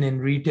 billion in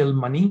retail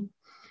money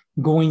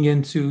going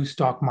into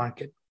stock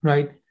market,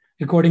 right?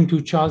 According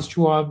to Charles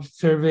Schwab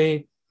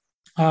survey,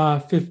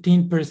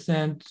 15%,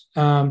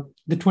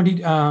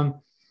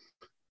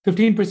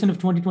 15% of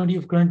 2020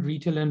 of current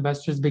retail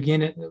investors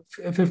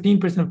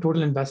 15% of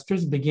total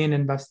investors began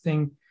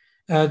investing,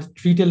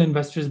 retail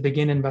investors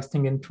began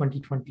investing in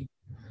 2020.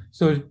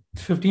 So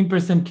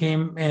 15%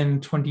 came in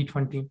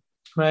 2020,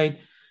 right?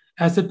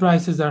 Asset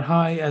prices are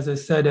high. As I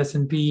said,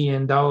 S&P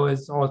and Dow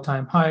is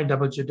all-time high,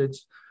 double-digit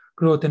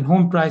growth in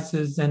home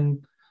prices.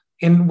 And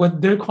in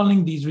what they're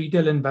calling these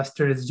retail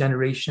investors,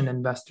 generation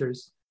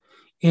investors.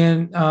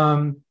 And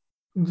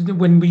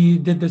when we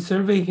did the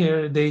survey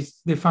here, they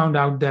found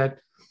out that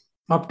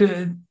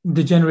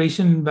the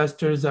generation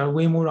investors are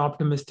way more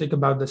optimistic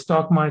about the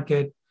stock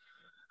market.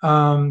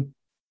 When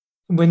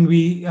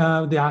they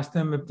asked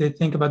them if they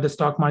think about the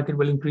stock market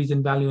will increase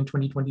in value in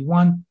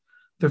 2021,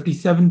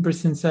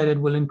 57% said it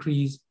will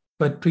increase,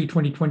 but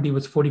pre-2020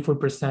 was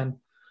 44%.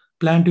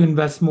 Plan to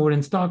invest more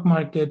in stock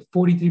market,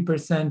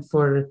 43%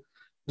 for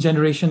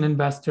generation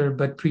investor,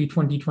 but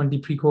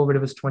pre-2020, pre-COVID, it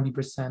was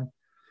 20%.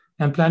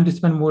 And plan to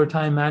spend more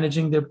time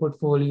managing their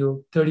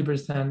portfolio,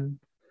 30%,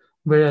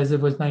 whereas it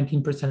was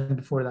 19%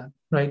 before that,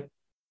 right?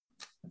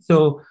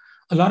 So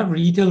a lot of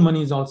retail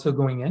money is also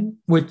going in,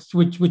 which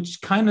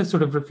kind of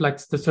sort of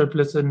reflects the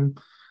surplus in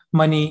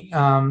money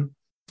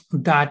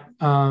that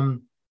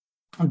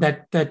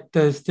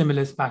the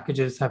stimulus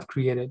packages have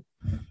created.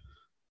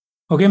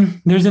 Okay,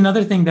 there's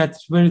another thing that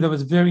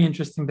was very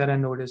interesting that I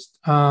noticed.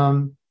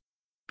 Are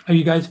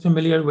you guys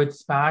familiar with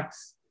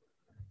SPACs?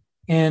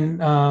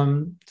 And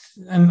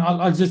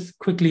I'll just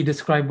quickly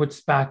describe what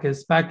SPAC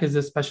is. SPAC is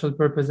a special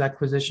purpose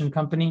acquisition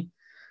company.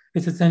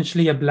 It's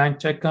essentially a blank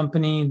check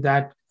company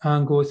that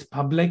goes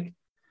public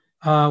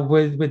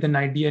with an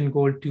idea and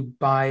goal to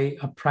buy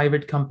a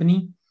private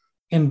company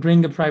and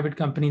bring a private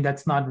company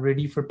that's not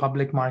ready for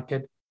public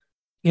market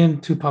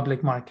into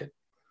public market.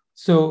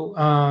 So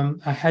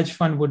a hedge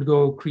fund would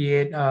go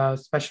create a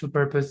special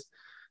purpose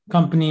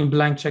company,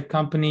 blank check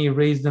company,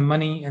 raise the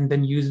money, and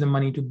then use the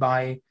money to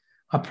buy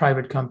a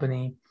private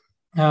company.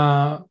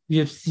 We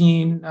have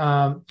seen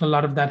a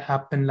lot of that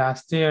happen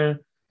last year.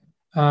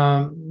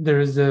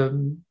 There is a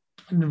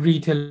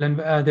retail,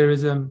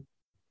 and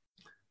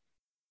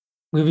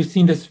we've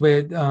seen this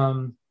with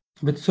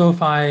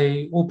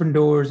SoFi, Open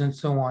Doors, and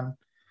so on.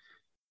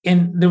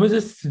 And there was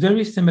a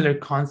very similar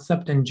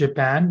concept in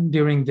Japan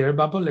during their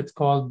bubble. It's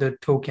called the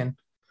token.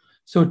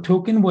 So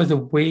token was a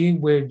way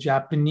where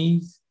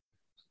Japanese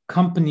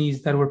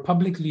companies that were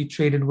publicly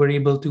traded were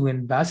able to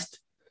invest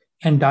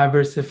and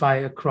diversify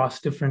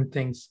across different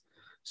things.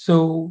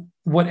 So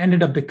what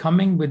ended up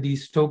becoming with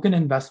these token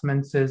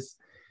investments is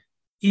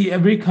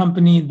every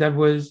company that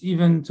was,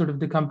 even sort of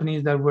the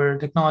companies that were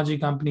technology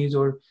companies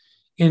or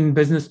in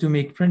business to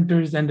make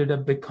printers, ended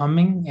up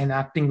becoming and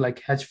acting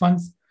like hedge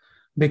funds,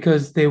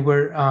 because they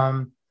were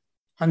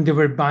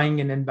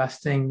buying and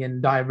investing in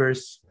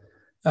diverse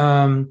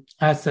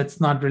assets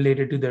not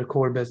related to their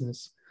core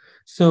business.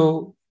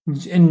 So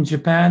in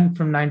Japan,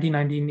 from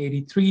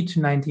 1983 to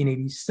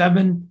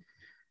 1987,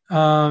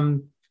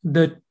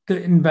 the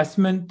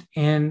investment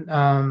in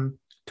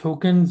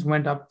tokens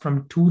went up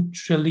from 2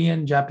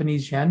 trillion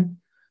Japanese yen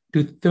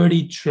to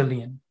 30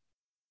 trillion,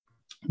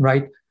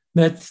 right?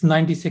 That's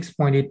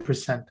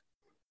 96.8%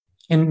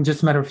 in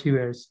just a matter of a few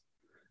years.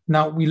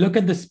 Now, we look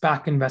at the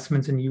SPAC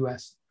investments in the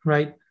US,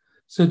 right?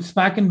 So the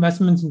SPAC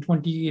investments in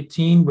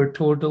 2018 were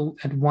total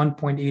at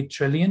 1.8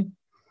 trillion.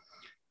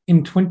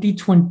 In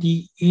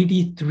 2020,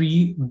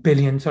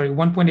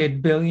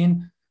 1.8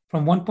 billion,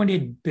 from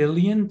 1.8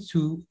 billion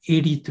to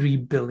 83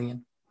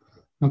 billion,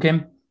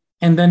 okay?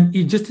 And then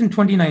just in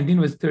 2019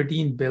 was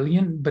 13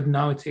 billion, but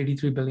now it's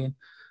 83 billion.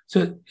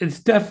 So it's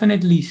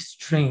definitely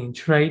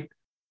strange, right?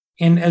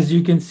 And as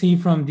you can see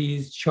from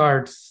these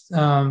charts,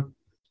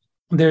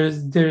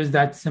 there's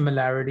that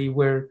similarity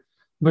where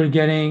we're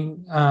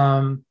getting,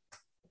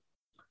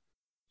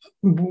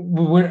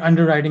 we're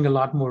underwriting a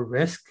lot more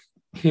risk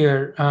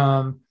here,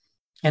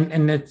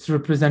 and it's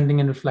representing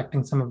and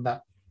reflecting some of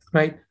that,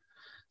 right?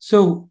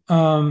 So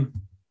how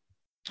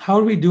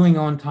are we doing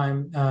on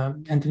time,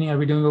 Anthony? Are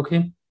we doing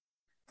okay?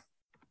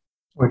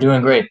 We're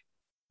doing great.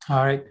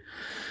 All right.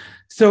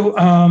 So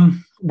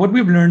what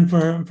we've learned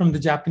from the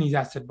Japanese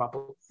asset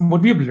bubble,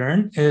 what we've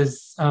learned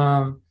is,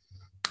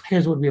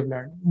 here's what we have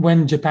learned.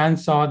 When Japan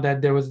saw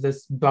that there was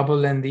this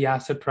bubble in the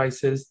asset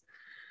prices,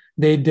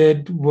 they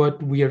did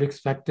what we are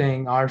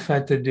expecting our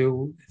Fed to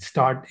do,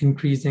 start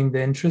increasing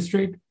the interest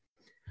rate.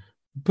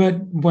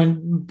 But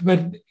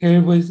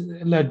it was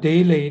a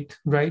day late,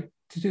 right,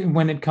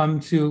 when it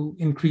comes to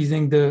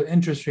increasing the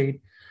interest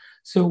rate.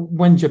 So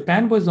when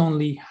Japan was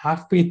only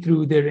halfway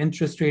through their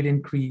interest rate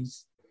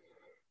increase,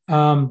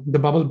 the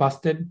bubble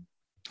busted,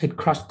 it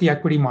crushed the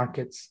equity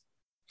markets.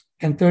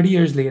 And 30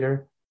 years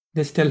later,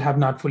 they still have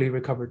not fully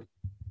recovered,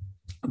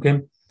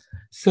 okay?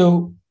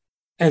 So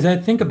as I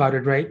think about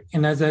it, right,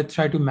 and as I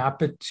try to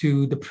map it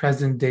to the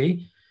present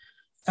day,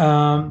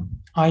 I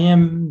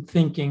am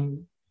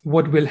thinking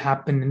what will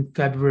happen in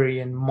February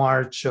and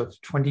March of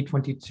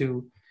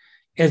 2022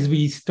 as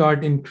we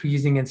start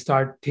increasing and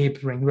start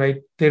tapering,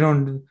 right?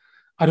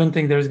 I don't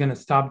think there's going to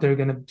stop. They're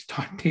going to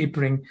start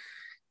tapering.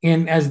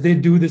 And as they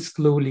do this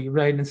slowly,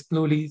 right, and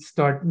slowly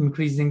start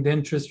increasing the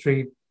interest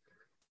rate,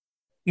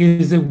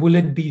 will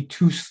it be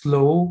too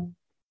slow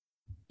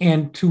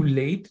and too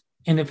late?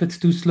 And if it's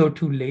too slow,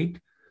 too late,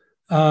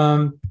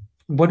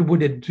 what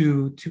would it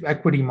do to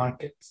equity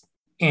markets?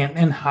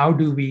 And how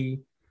do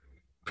we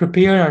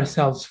prepare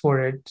ourselves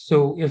for it?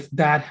 So if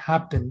that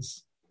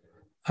happens,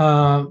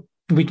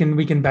 we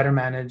can better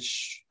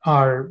manage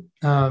our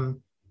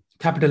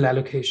capital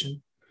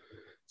allocation.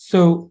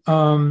 So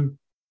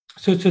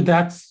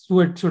that's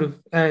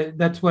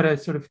what I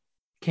sort of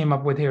came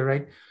up with here,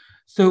 right?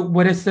 So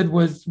what I said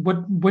was,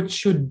 what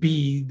should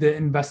be the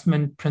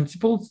investment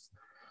principles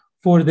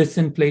for this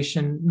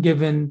inflation,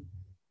 given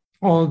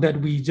all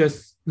that we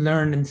just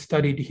learned and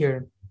studied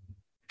here?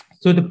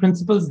 So the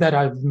principles that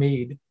I've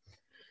made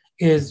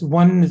is,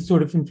 one is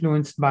sort of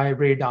influenced by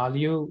Ray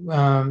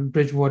Dalio,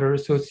 Bridgewater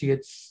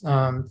Associates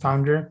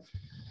founder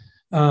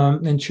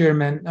and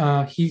chairman.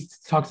 He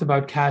talks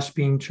about cash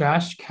being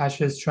trash.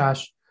 Cash is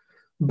trash.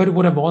 But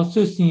what I've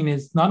also seen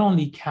is not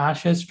only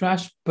cash is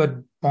trash, but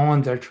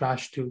bonds are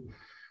trash too,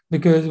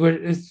 because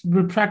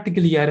we're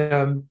practically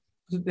at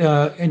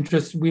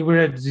interest. We were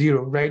at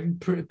 0, right?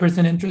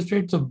 Percent interest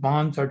rate. So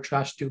bonds are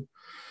trash too,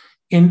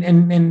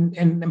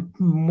 and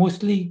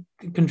mostly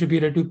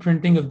contributed to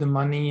printing of the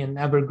money and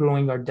ever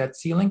growing our debt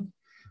ceiling.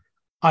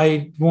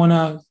 I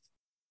want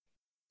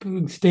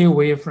to stay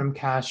away from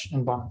cash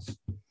and bonds.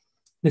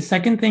 The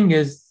second thing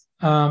is,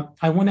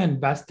 I want to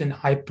invest in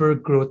hyper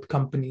growth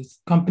companies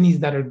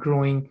that are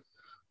growing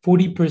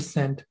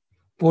 40%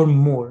 or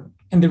more.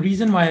 And the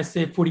reason why I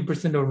say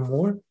 40% or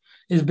more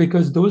is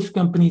because those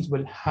companies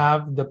will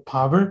have the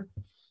power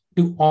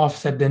to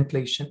offset the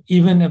inflation,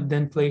 even if the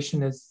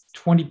inflation is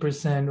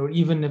 20%, or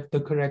even if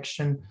the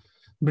correction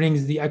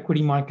brings the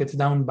equity markets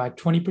down by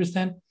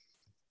 20%.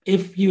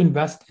 If you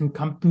invest in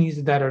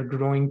companies that are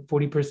growing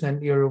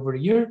 40% year over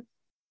year,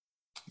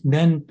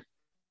 then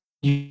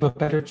you have a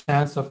better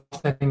chance of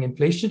offsetting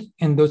inflation,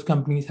 and those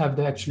companies have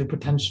the actual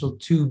potential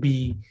to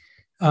be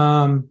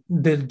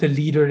the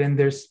leader in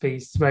their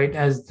space, right?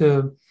 As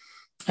the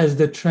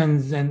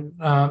trends and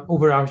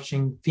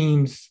overarching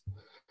themes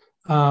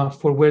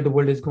for where the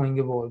world is going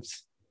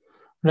evolves,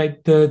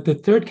 right? The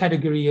third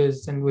category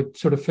is, and which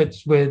sort of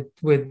fits with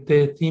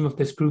the theme of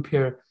this group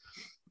here,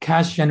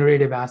 cash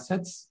generative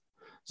assets.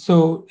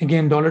 So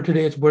again, dollar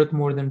today is worth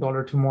more than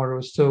dollar tomorrow.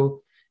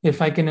 So if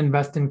I can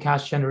invest in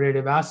cash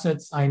generative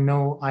assets, I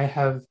know I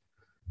have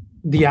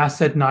the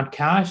asset, not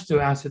cash. So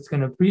asset's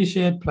going to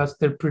appreciate, plus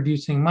they're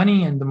producing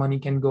money, and the money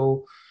can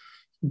go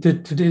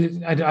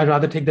today. I'd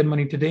rather take that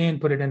money today and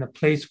put it in a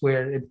place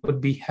where it would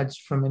be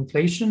hedged from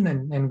inflation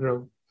and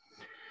grow.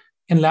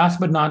 And last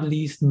but not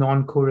least,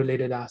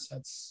 non-correlated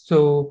assets.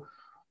 So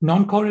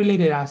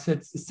non-correlated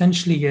assets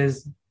essentially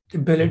is the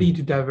ability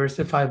to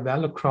diversify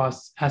well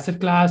across asset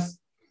class,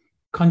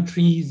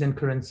 countries, and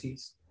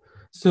currencies.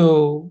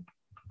 So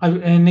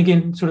and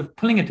again, sort of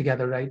pulling it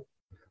together, right?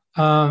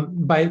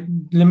 By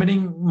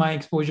limiting my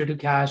exposure to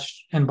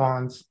cash and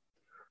bonds,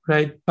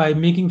 right? By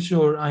making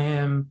sure I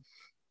am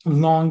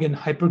long in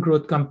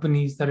hyper-growth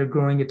companies that are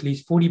growing at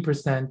least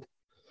 40%,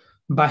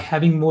 by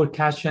having more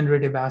cash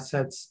generative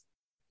assets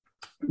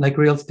like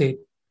real estate.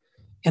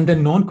 And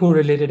then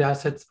non-correlated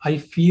assets, I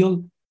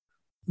feel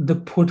the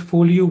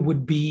portfolio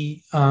would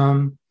be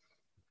better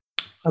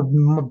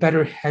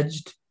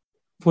hedged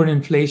for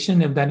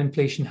inflation if that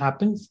inflation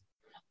happens.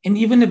 And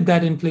even if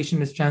that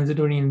inflation is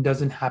transitory and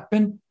doesn't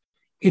happen,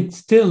 it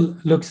still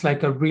looks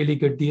like a really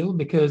good deal,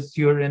 because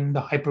you're in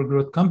the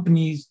hyper-growth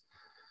companies.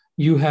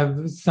 You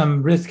have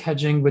some risk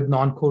hedging with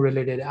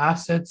non-correlated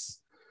assets,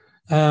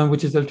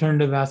 which is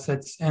alternative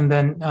assets. And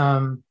then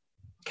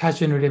cash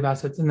generative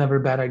assets, is never a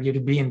bad idea to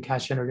be in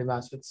cash generative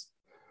assets.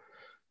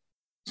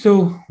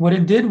 So what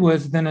it did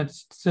was, then it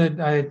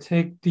said I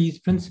take these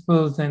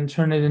principles and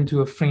turn it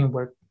into a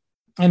framework.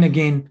 And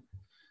again,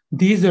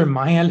 these are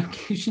my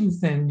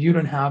allocations, and you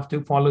don't have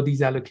to follow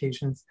these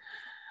allocations.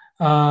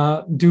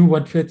 Do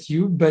what fits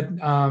you. But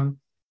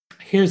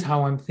here's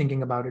how I'm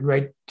thinking about it,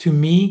 right? To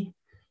me,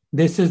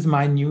 this is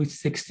my new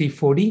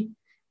 60-40.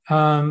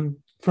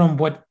 From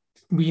what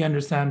we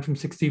understand from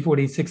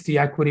 60-40, 60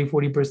 equity,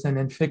 40%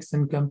 in fixed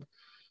income.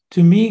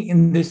 To me,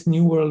 in this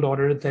new world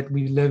order that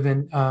we live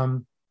in,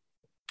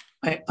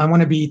 I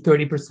want to be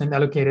 30%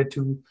 allocated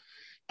to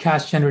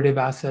cash generative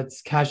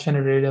assets. Cash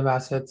generative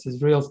assets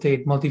is real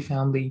estate,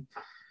 multifamily.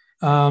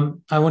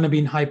 I want to be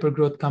in hyper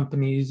growth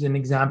companies. An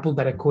example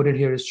that I quoted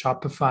here is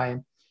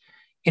Shopify.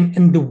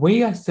 And the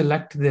way I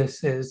select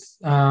this is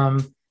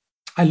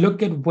I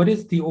look at what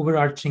is the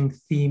overarching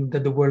theme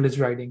that the world is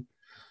writing.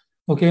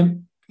 Okay.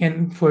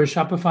 And for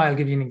Shopify, I'll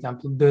give you an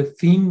example. The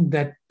theme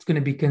that's going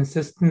to be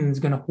consistent is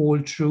going to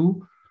hold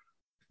true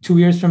 2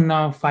 years from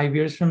now, 5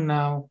 years from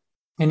now,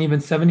 and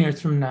even 7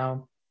 years from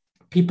now.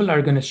 People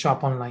are going to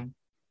shop online,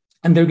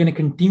 and they're going to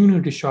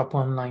continue to shop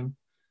online.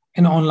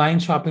 And online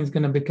shopping is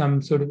going to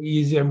become sort of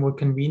easier, more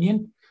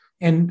convenient.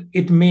 And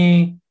it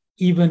may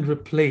even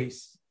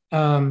replace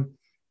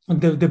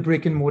the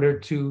brick and mortar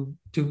to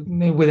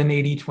with an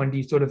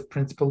 80-20 sort of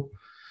principle.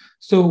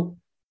 So,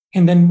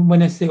 and then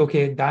when I say,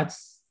 okay,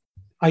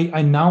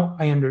 I now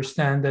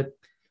understand that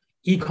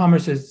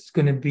e-commerce is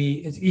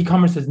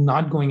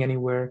not going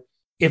anywhere.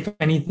 If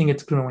anything,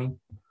 it's growing.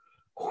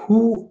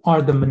 Who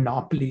are the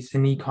monopolies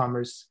in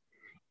e-commerce?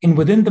 And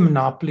within the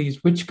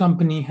monopolies, which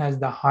company has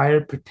the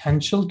higher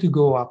potential to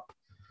go up?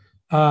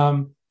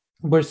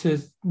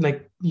 Versus,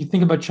 like, you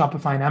think about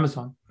Shopify and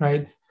Amazon,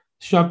 right?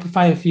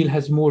 Shopify, I feel,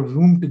 has more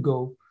room to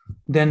go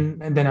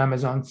than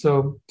Amazon.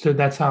 So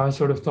that's how I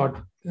sort of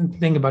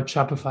think about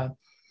Shopify.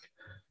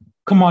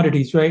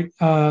 Commodities, right?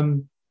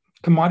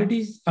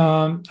 Commodities.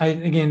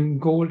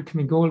 Gold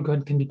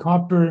can be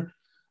copper.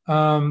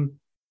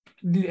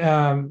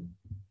 There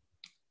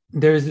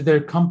are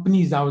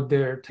companies out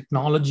there,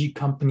 technology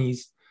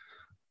companies,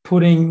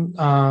 putting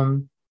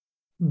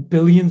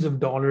billions of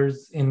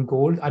dollars in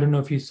gold. I don't know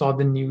if you saw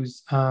the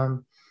news.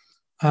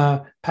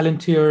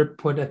 Palantir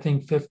put, I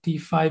think,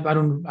 55. I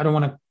don't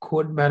want to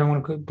quote, but I don't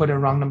want to put a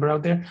wrong number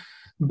out there.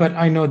 But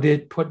I know they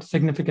put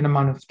significant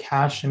amount of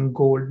cash in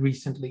gold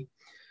recently.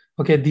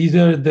 Okay, these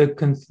are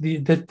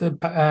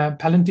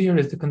Palantir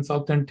is the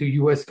consultant to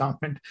U.S.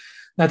 government.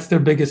 That's their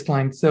biggest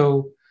client.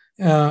 So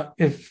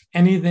if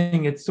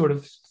anything, it's sort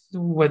of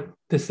what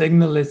the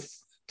signal is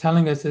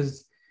telling us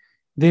is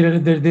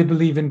they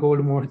believe in gold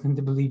more than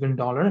they believe in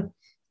dollar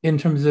in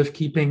terms of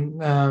keeping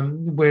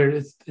where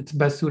it's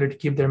best suited to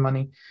keep their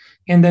money.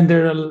 And then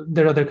there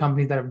are other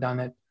companies that have done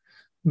it.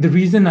 The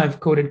reason I've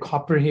quoted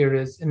copper here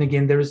is, and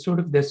again, there is sort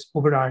of this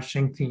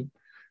overarching theme,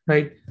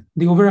 right?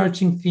 The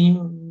overarching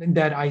theme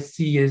that I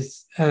see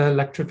is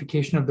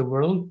electrification of the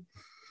world.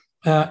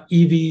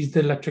 EVs, the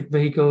electric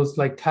vehicles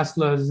like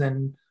Teslas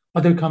and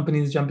other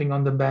companies jumping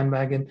on the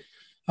bandwagon.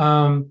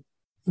 The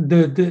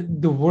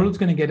world's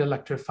going to get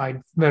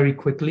electrified very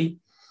quickly,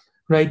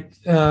 right?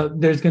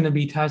 There's going to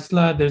be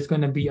Tesla. There's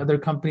going to be other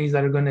companies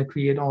that are going to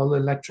create all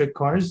electric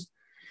cars.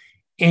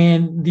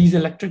 And these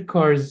electric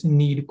cars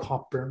need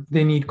copper.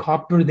 They need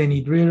copper. They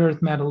need rare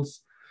earth metals.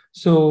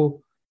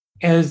 So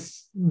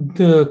as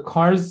the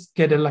cars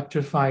get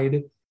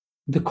electrified,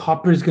 the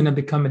copper is going to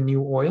become a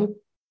new oil.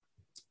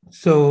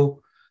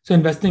 So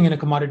investing in a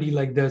commodity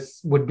like this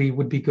would be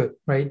good,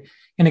 right?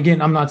 And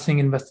again, I'm not saying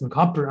invest in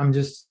copper. I'm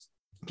just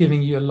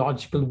giving you a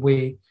logical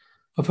way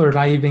of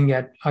arriving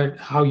at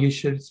how you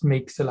should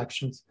make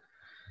selections.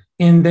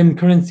 And then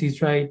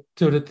currencies, right?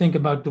 So to think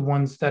about the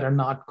ones that are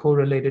not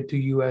correlated to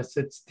US,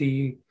 it's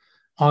the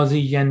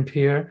Aussie yen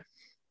pair,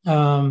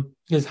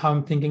 is how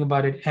I'm thinking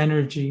about it.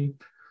 Energy,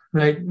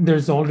 right?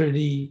 There's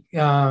already,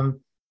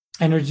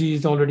 energy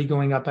is already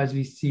going up, as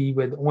we see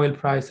with oil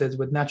prices,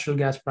 with natural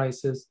gas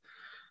prices.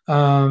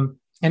 And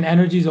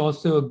energy is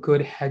also a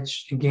good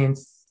hedge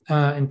against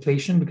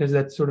inflation, because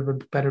that's sort of a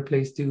better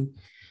place to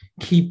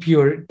keep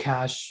your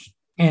cash.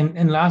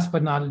 And last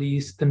but not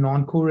least, the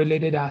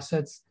non-correlated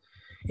assets.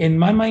 In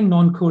my mind,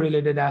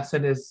 non-correlated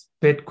asset is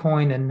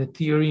Bitcoin and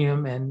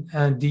Ethereum and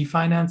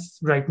DeFinance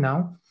right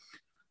now.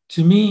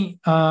 To me,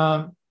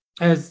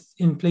 as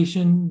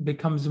inflation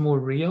becomes more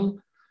real,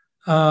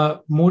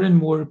 more and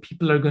more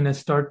people are going to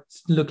start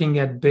looking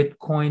at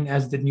Bitcoin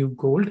as the new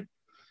gold.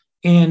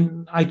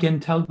 And I can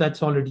tell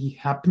that's already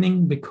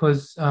happening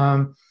because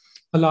a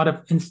lot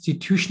of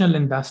institutional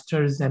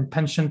investors and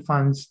pension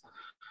funds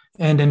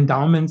and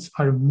endowments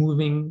are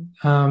moving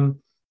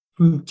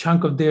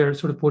chunk of their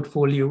sort of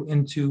portfolio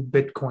into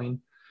Bitcoin.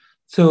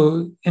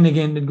 So, and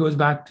again, it goes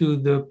back to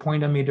the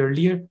point I made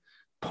earlier.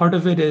 Part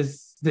of it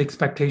is the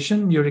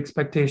expectation. Your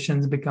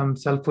expectations become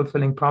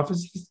self-fulfilling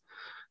prophecies.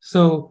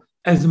 So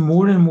as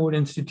more and more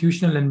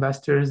institutional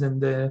investors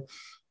and the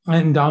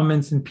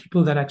endowments and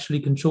people that actually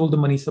control the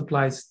money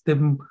supplies,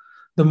 the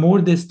more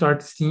they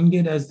start seeing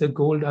it as the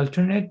gold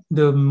alternate,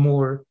 the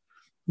more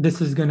this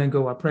is going to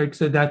go up, right?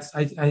 So that's,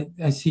 I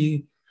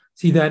see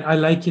that. I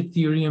like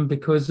Ethereum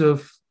because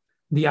of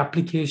the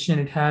application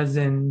it has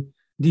in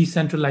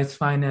decentralized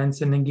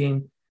finance. And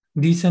again,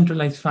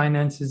 decentralized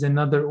finance is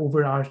another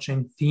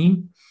overarching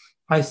theme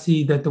I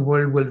see that the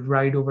world will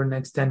ride over the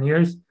next 10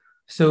 years.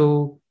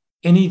 So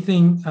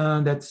anything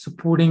that's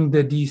supporting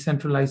the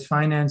decentralized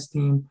finance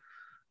theme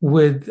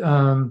would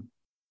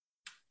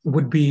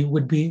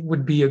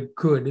be a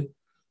good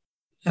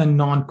and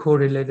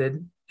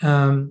non-correlated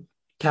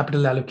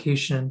capital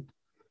allocation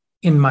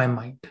in my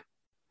mind.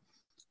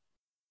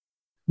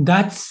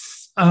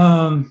 That's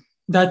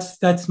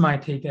my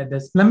take at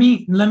this. Let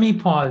me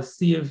pause,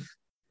 see if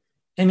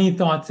any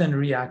thoughts and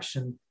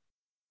reaction.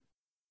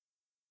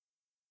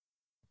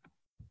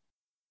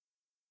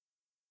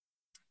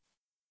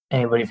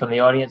 Anybody from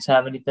the audience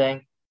have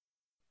anything?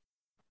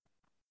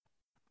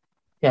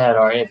 Go ahead,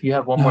 Ari. If you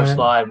have one more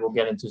slide, we'll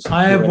get into some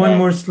I have Q&A. one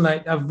more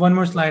slide. I have one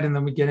more slide, and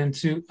then we get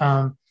into.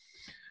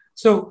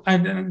 So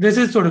this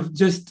is sort of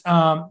just.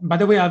 By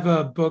the way, I have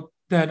a book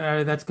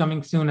that's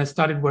coming soon. I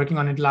started working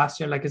on it last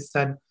year, like I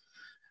said.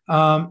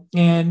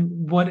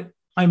 And what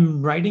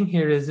I'm writing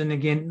here is, and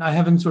again, I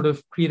haven't sort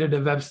of created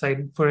a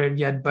website for it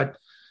yet, but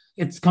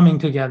it's coming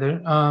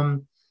together.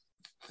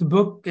 The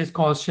book is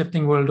called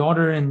Shifting World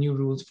Order and New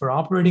Rules for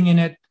Operating in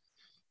It.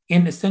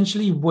 And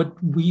essentially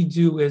what we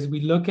do is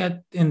we look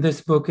at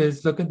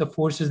the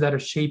forces that are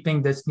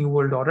shaping this new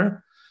world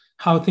order,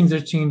 how things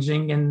are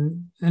changing.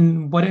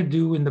 And what I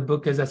do in the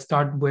book is I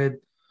start with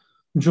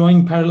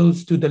drawing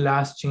parallels to the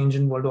last change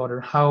in world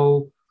order,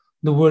 how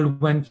the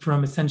world went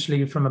from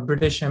essentially from a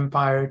British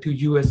empire to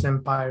US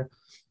empire.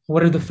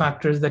 What are the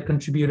factors that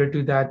contributed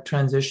to that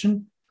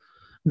transition?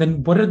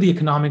 Then what are the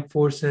economic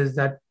forces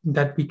that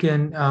we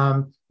can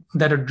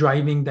that are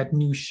driving that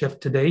new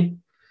shift today?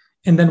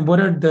 And then what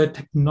are the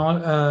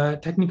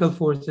technical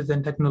forces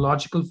and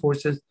technological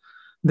forces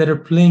that are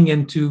playing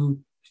into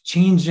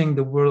changing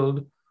the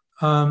world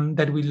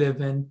that we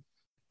live in?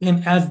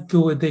 And as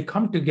though they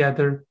come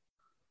together,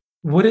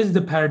 what is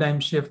the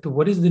paradigm shift?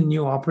 What is the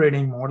new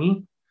operating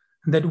model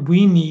that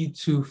we need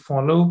to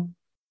follow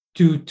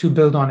to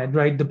build on it,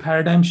 right? The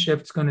paradigm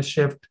shift is going to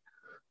shift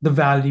the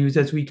values,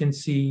 as we can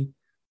see,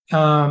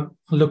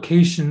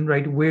 location,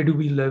 right? Where do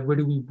we live? Where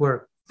do we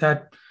work?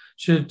 That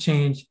should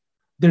change.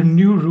 There are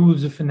new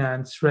rules of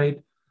finance, right?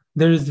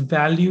 There is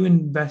value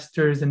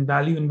investors and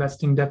value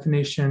investing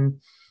definition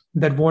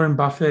that Warren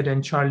Buffett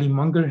and Charlie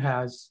Munger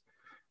has.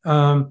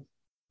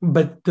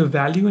 But the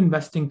value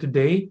investing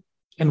today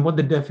and what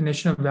the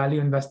definition of value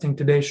investing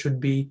today should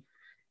be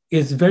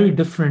is very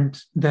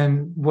different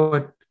than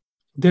what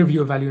their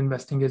view of value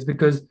investing is.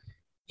 Because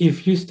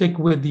if you stick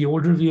with the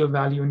older view of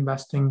value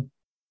investing,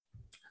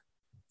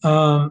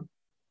 Philip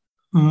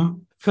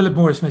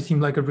Morris may seem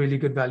like a really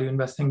good value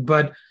investing,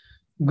 but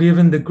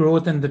given the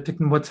growth and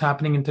what's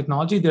happening in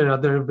technology, there are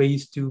other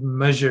ways to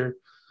measure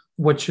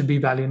what should be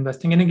value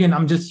investing. And again,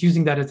 I'm just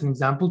using that as an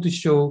example to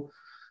show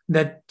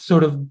that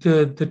sort of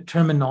the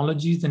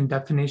terminologies and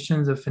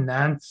definitions of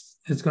finance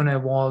is going to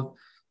evolve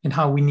and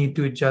how we need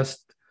to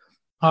adjust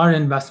our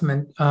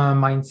investment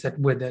mindset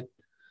with it.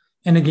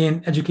 And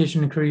again,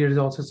 education and career is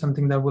also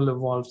something that will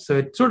evolve. So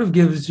it sort of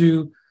gives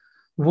you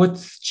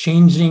what's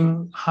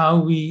changing, how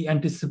we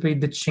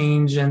anticipate the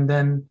change, and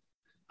then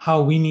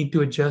how we need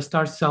to adjust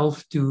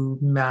ourselves to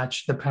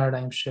match the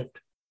paradigm shift.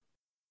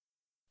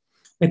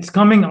 It's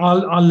coming.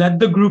 I'll let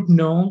the group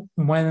know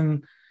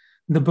when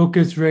the book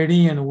is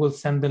ready and we'll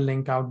send the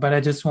link out. But I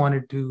just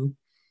wanted to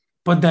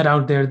put that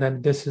out there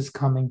that this is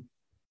coming.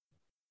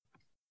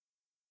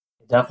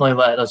 Definitely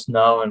let us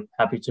know, and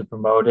happy to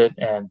promote it.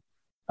 And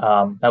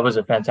that was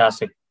a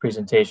fantastic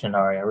presentation,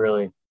 Ari. I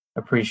really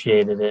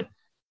appreciated it.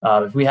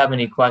 If we have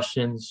any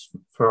questions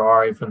for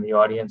Ari from the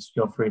audience,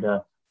 feel free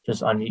to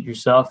just unmute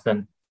yourself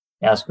and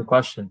ask a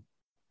question.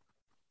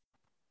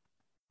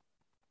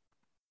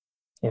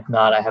 If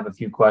not, I have a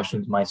few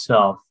questions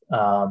myself.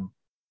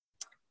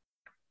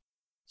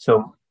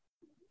 So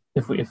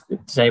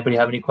does anybody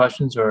have any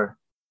questions or?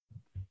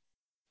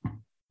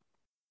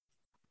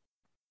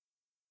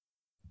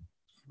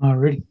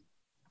 Alrighty.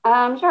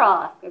 Sure,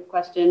 I'll ask a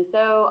question.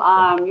 So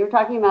you're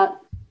talking about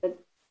the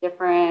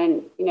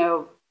different,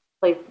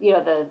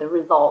 the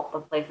result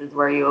of places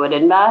where you would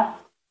invest.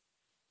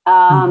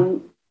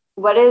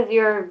 What is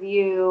your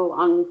view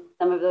on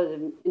some of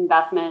those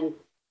investments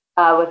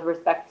with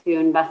respect to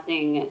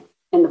investing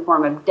in the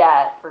form of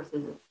debt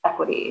versus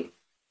equity?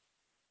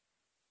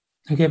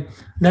 Okay,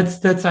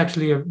 that's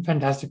actually a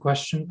fantastic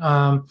question.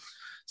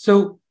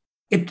 So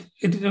it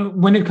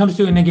when it comes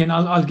to, and again,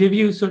 I'll give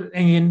you sort of,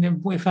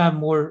 again, if I have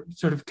more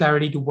sort of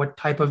clarity to what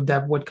type of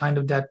debt, what kind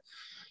of debt,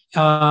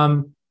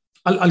 I'll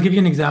give you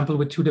an example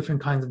with two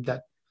different kinds of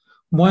debt.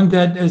 One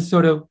debt is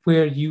sort of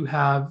where you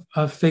have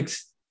a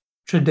fixed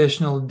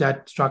traditional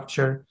debt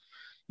structure.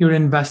 You're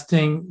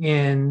investing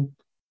in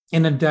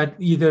a debt,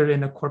 either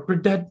in a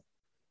corporate debt,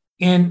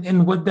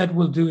 and what that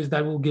will do is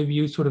that will give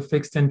you sort of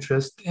fixed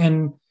interest.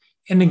 And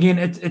again,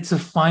 it's a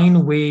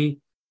fine way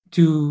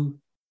to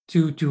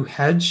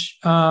hedge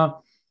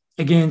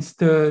against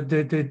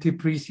the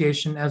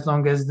depreciation, as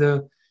long as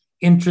the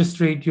interest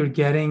rate you're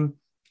getting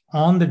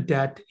on the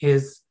debt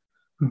is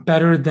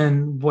better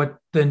than what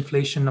the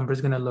inflation number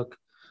is going to look.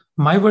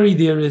 My worry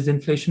there is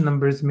inflation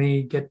numbers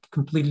may get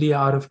completely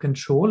out of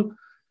control,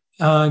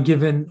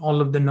 given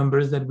all of the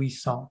numbers that we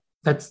saw.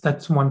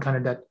 That's one kind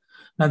of debt.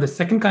 Now, the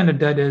second kind of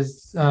debt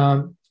is,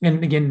 and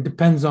again, it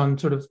depends on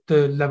sort of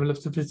the level of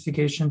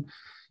sophistication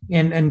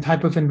and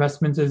type of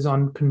investments, is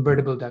on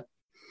convertible debt.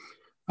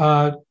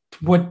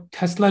 What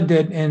Tesla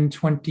did in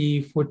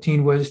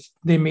 2014 was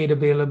they made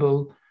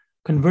available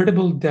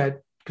convertible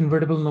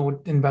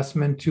note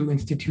investment to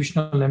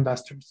institutional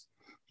investors.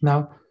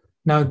 Now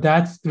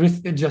that's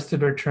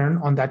risk-adjusted return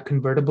on that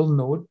convertible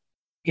note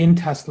in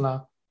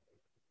Tesla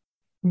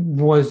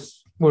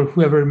was, or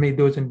whoever made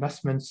those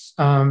investments,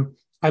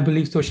 I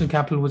believe Social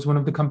Capital was one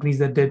of the companies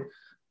that did,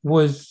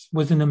 was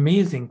an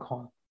amazing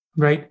call,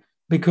 right?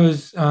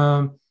 Because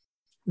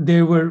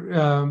they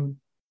were,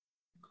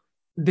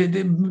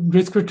 the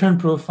risk return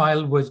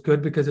profile was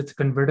good because it's a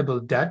convertible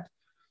debt.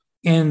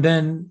 And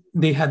then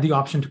they had the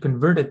option to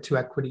convert it to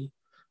equity,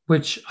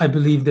 which I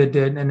believe they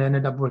did, and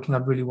ended up working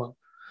out really well.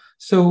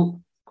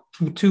 So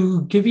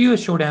to give you a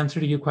short answer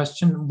to your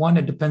question, one,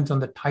 it depends on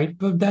the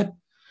type of debt.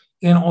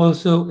 And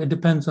also it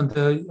depends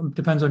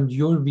on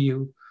your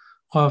view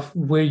of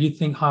where you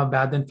think how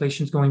bad the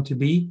inflation is going to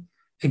be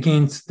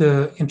against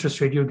the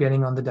interest rate you're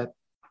getting on the debt.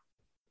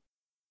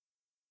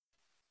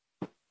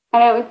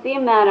 And it would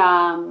seem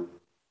that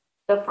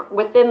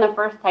within the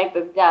first type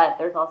of debt,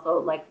 there's also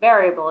like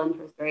variable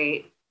interest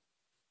rate.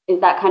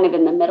 Is that kind of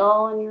in the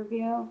middle in your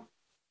view?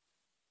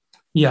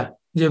 Yeah,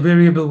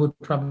 variable would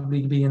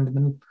probably be in the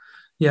middle.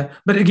 Yeah,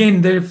 but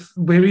again,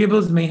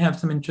 variables may have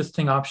some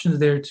interesting options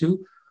there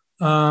too.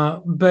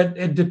 But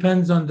it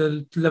depends on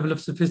the level of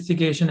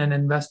sophistication an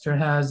investor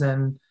has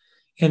and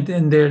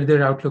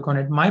their outlook on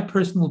it. My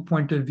personal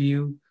point of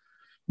view,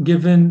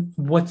 given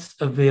what's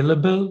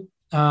available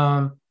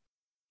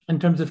in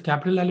terms of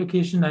capital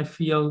allocation, I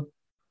feel,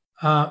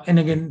 and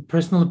again,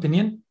 personal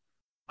opinion,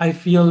 I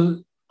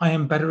feel I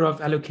am better off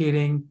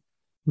allocating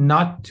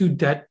not to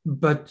debt,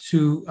 but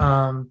to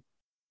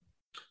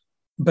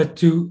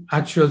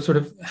actual sort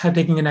of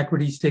taking an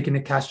equity stake in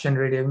a cash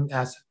generating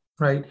asset,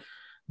 right?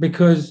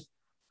 Because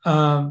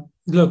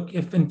look,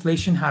 if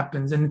inflation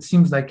happens, and it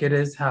seems like it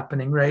is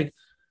happening, right?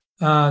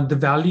 The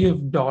value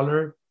of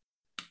dollar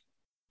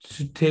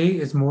today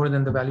is more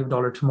than the value of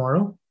dollar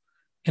tomorrow,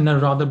 and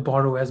I'd rather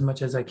borrow as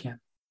much as I can.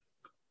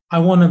 I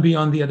want to be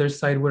on the other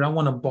side where I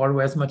want to borrow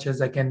as much as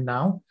I can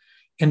now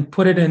and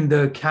put it in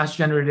the cash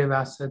generative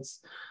assets.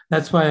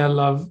 That's why I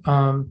love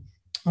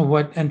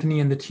what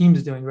Anthony and the team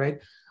is doing, right?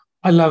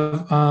 I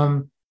love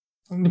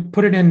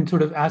put it in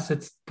sort of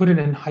assets, put it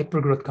in hyper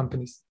growth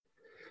companies,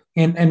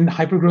 and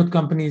hyper growth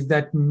companies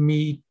that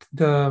meet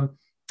the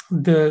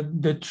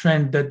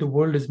trend that the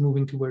world is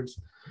moving towards.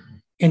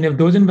 And if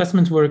those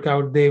investments work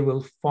out, they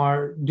will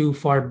do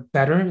far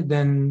better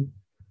than,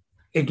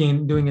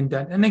 again, doing in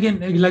debt. And again,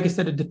 like I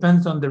said, it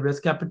depends on the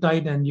risk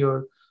appetite and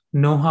your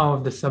know-how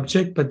of the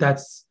subject, but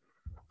that's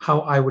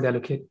how I would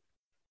allocate.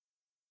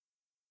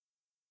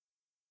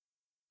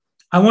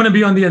 I want to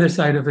be on the other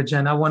side of it,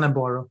 Jen. I want to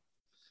borrow.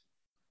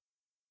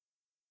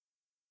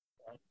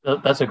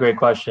 That's a great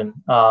question.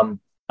 I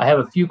have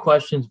a few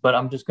questions, but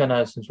I'm just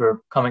gonna, since we're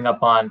coming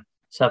up on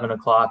 7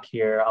 o'clock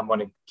here, I'm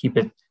gonna keep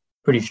it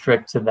pretty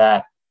strict to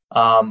that.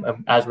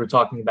 As we're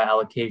talking about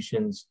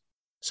allocations.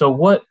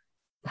 So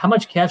how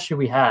much cash should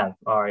we have,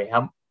 Ari?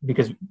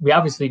 Because we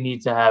obviously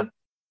need to have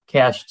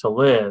cash to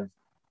live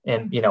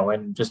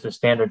and just a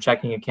standard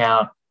checking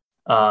account.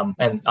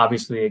 And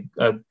obviously,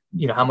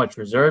 how much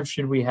reserves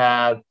should we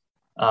have?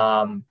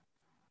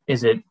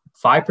 Is it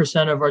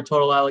 5% of our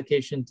total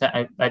allocation?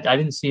 I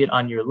didn't see it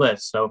on your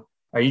list. So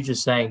are you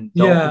just saying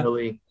don't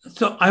really?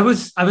 So I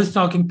was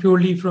talking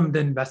purely from the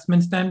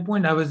investment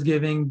standpoint. I was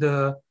giving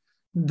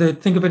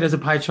think of it as a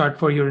pie chart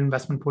for your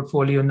investment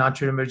portfolio, not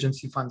your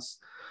emergency funds.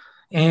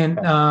 And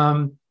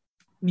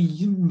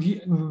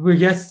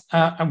yes,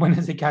 when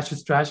I say cash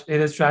is trash, it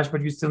is trash,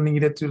 but you still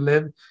need it to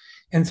live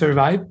and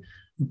survive.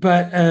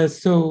 But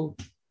so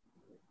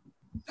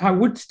I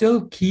would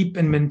still keep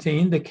and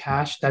maintain the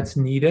cash that's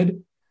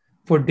needed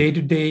for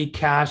day-to-day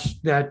cash,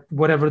 that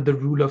whatever the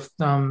rule of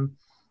thumb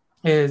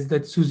is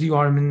that Susie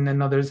Orman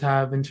and others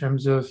have in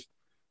terms of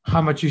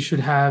how much you should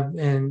have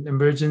in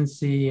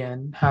emergency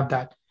and have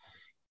that.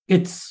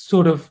 It's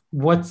sort of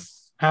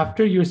what's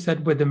after you're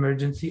set with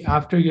emergency,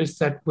 after you're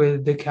set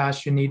with the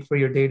cash you need for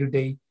your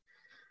day-to-day,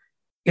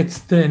 it's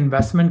the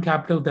investment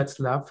capital that's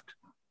left,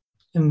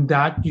 and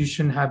that you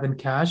shouldn't have in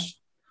cash.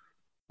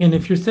 And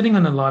if you're sitting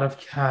on a lot of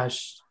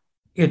cash,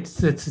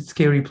 it's a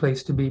scary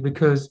place to be,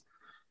 because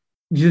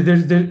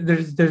there's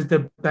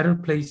the better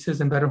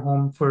places and better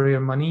home for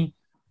your money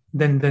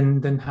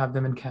than have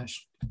them in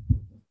cash.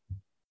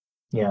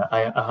 Yeah,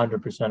 I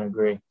 100%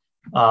 agree.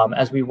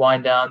 As we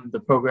wind down the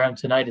program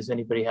tonight, does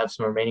anybody have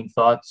some remaining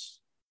thoughts,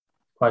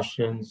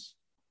 questions,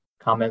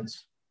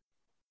 comments?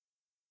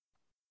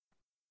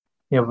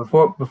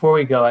 Before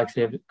we go,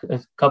 actually, I have a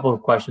couple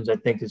of questions I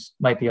think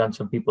might be on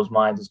some people's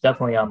minds. It's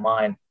definitely on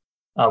mine.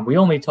 We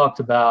only talked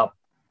about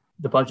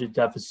the budget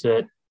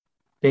deficit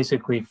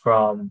basically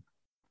from,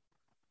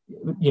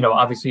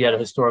 obviously you had a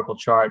historical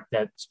chart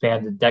that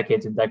spanned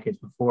decades and decades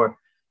before.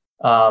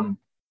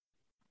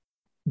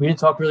 We didn't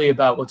talk really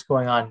about what's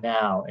going on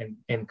now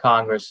in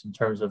Congress in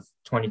terms of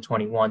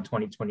 2021,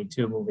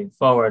 2022 moving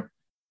forward.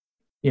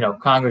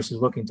 Congress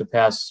is looking to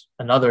pass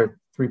another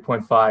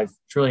 $3.5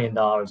 trillion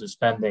of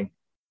spending.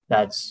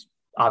 That's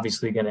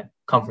obviously going to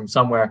come from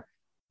somewhere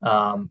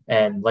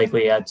and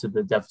likely add to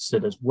the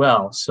deficit as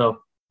well.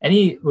 So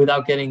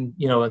without getting,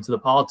 into the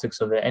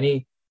politics of it,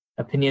 any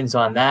opinions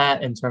on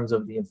that in terms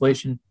of the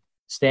inflation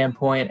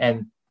standpoint?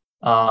 And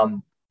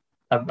I'm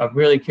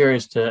really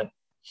curious to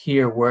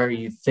hear where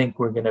you think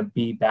we're going to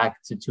be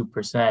back to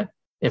 2%,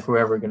 if we're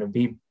ever going to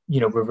be,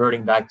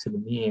 reverting back to the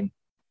mean.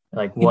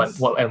 Like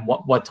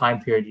what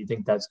time period do you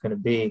think that's going to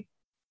be?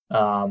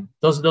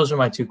 Those are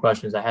my two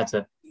questions. I had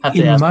to ask.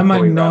 In my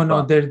mind,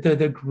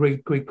 they're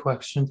great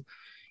questions.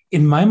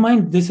 In my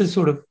mind, this is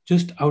sort of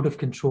just out of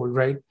control,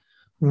 right?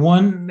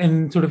 One,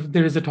 and sort of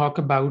there is a talk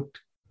about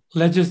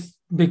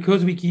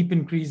because we keep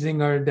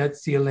increasing our debt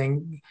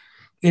ceiling,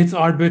 it's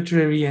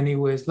arbitrary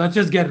anyways. Let's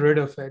just get rid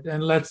of it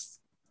and let's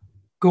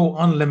go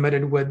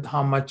unlimited with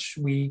how much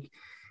we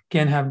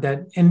can have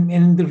that.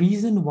 And the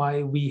reason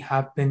why we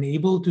have been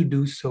able to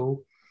do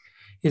so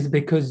is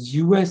because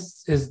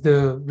US is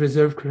the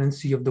reserve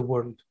currency of the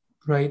world,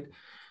 right?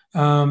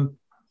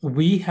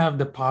 We have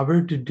the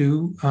power to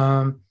do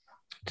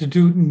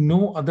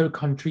no other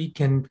country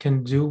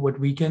can do what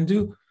we can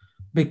do,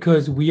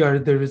 because we are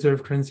the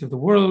reserve currency of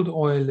the world.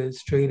 Oil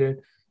is traded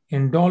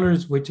in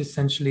dollars, which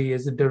essentially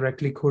is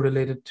directly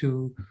correlated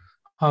to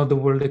how the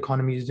world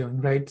economy is doing,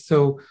 right?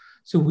 So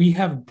we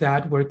have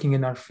that working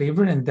in our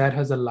favor, and that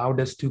has allowed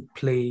us to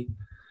play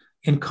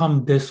and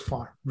come this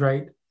far,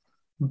 right?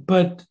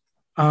 But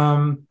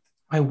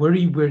I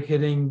worry we're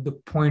hitting the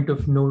point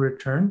of no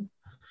return,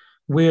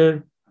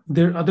 where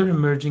there are other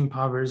emerging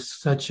powers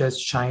such as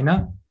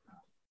China,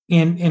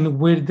 and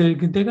where they're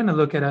going to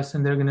look at us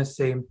and they're going to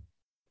say,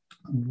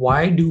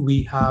 why do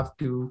we have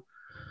to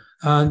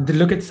they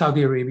look at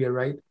Saudi Arabia,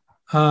 right?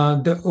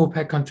 The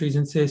OPEC countries,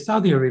 and say,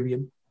 Saudi Arabia,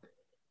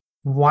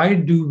 why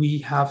do we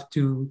have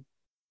to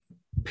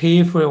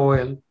pay for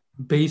oil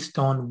based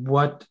on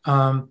what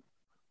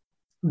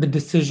the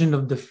decision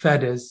of the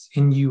Fed is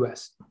in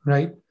US,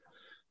 right?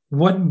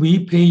 What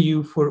we pay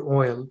you for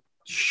oil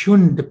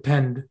shouldn't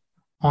depend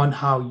on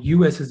how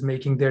US is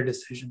making their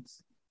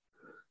decisions,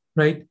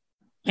 right?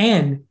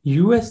 And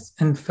US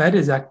and Fed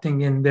is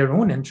acting in their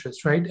own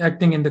interest, right?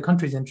 Acting in the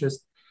country's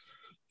interest.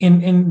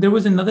 And there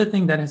was another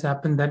thing that has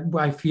happened that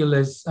I feel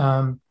is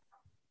back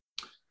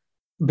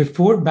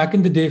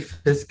in the day,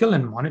 fiscal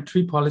and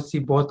monetary policy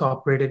both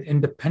operated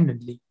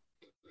independently.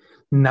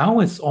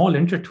 Now it's all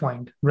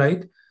intertwined,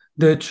 right?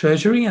 The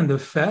Treasury and the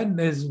Fed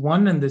is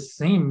one and the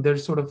same.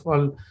 There's sort of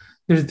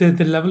there's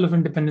the level of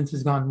independence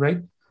is gone,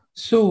 right?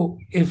 So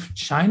if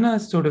China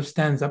sort of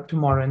stands up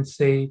tomorrow and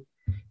say,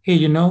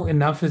 hey,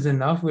 enough is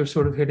enough, we're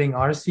sort of hitting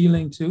our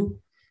ceiling too.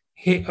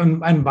 Hey,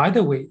 and by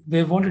the way,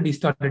 they've already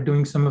started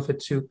doing some of it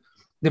too.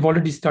 They've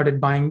already started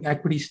buying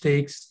equity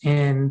stakes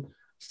in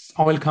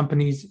oil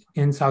companies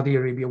in Saudi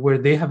Arabia, where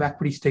they have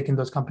equity stake in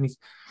those companies.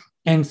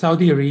 And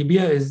Saudi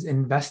Arabia is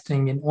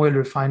investing in oil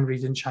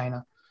refineries in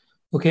China.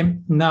 Okay,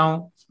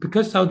 now,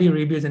 because Saudi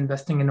Arabia is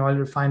investing in oil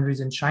refineries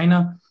in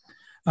China,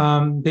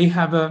 they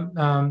have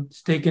a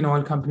stake in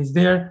oil companies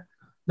there.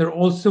 They're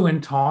also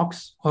in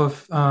talks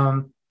of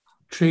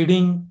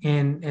trading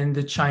in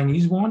the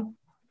Chinese yuan.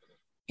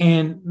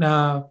 And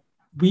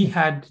we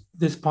had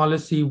this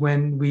policy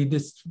when we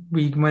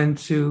went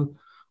to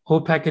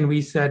OPEC and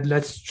we said,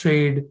 let's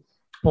trade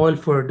oil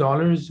for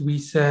dollars. We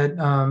said,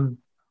 I'm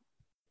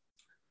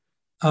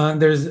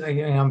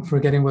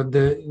forgetting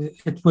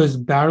it was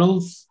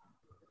barrels,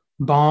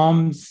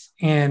 bombs,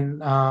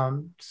 and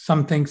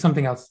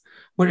something else.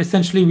 Where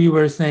essentially we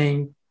were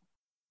saying,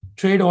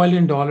 trade oil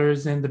in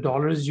dollars, and the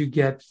dollars you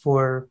get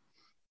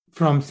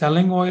from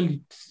selling oil,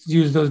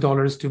 use those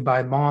dollars to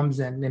buy bombs,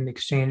 and in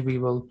exchange we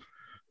will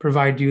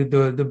provide you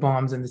the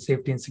bombs and the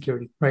safety and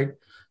security, right?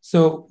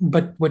 So,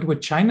 but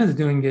what China is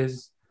doing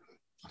is,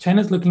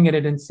 China's looking at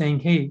it and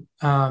saying, hey,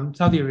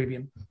 Saudi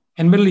Arabia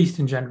and Middle East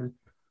in general,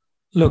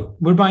 look,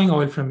 we're buying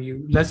oil from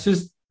you. Let's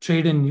just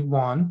trade in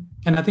yuan.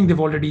 And I think they've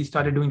already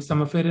started doing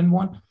some of it in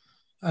yuan.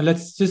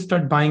 Let's just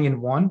start buying in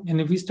yuan. And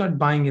if we start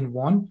buying in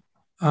yuan,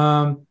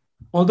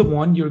 all the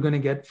yuan you're going to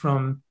get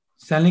from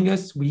selling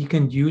us, we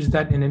can use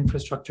that in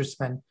infrastructure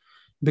spend,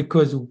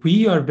 because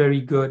we are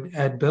very good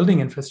at building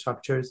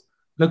infrastructures.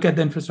 Look at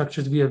the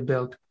infrastructures we have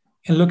built,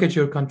 and look at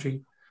your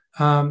country.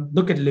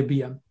 Look at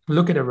Libya,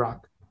 look at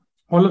Iraq.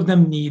 All of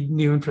them need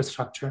new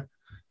infrastructure.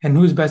 And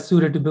who's best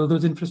suited to build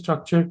those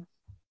infrastructure?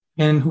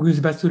 And who is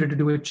best suited to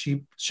do it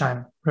cheap?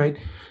 China, right?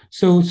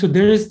 So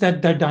there is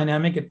that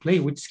dynamic at play,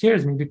 which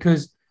scares me,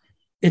 because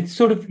it's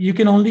sort of, you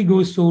can only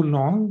go so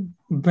long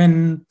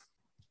when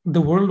the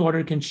world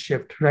order can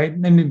shift, right?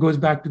 And it goes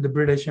back to the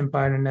British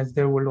Empire and as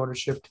their world order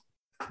shift.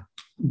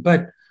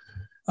 But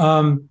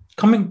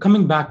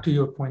coming back to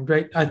your point,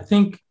 right? I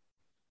think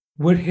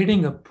we're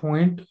hitting a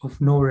point of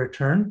no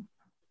return.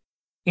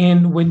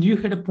 And when you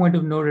hit a point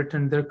of no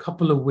return, there are a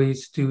couple of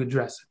ways to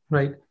address it,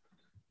 right?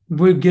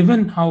 We're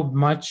given how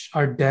much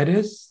our debt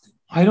is.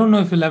 I don't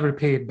know if we'll ever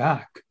pay it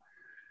back,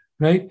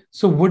 right?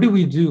 So what do?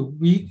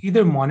 We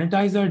either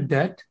monetize our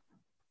debt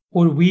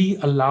or we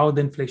allow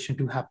the inflation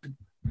to happen.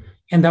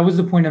 And that was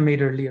the point I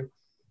made earlier.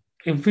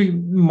 If we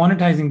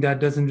monetizing that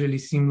doesn't really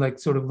seem like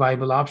sort of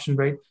viable option,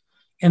 right?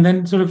 And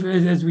then sort of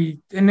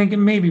and it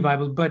may be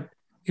viable, but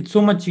it's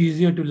so much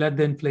easier to let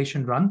the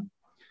inflation run,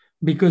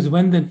 because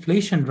when the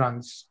inflation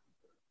runs,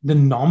 the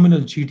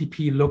nominal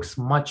GDP looks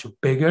much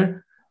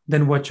bigger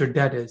than what your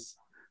debt is.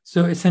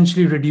 So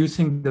essentially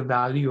reducing the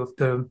value of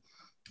the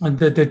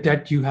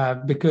debt you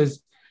have,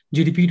 because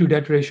GDP to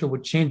debt ratio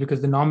would change,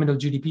 because the nominal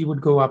GDP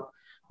would go up,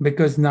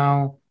 because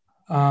now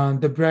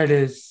the bread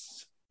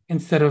is,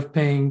 instead of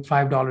paying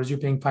 $5, you're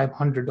paying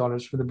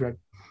 $500 for the bread,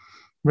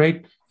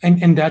 right?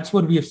 And that's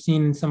what we have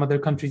seen in some other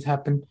countries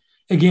happen.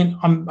 Again,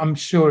 I'm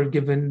sure,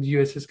 given the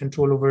US's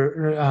control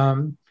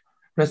over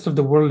rest of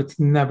the world, it's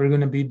never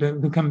going to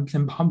become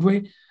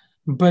Zimbabwe.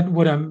 But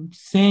what I'm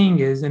saying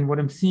is, and what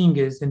I'm seeing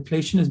is,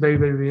 inflation is very,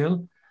 very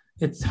real.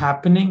 it's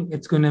happening,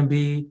 it's going to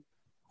be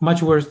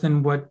much worse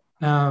than what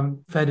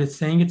Fed is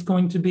saying it's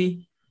going to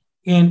be.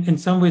 And in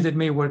some ways, it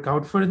may work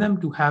out for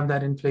them to have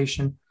that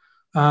inflation,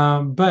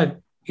 but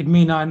it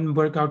may not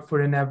work out for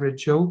an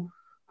average Joe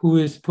who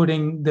is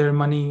putting their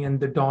money and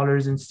the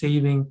dollars and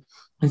saving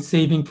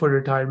for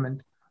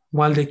retirement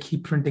while they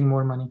keep printing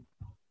more money.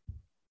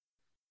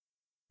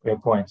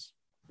 Great points.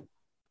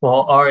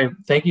 Well, Ari,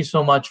 thank you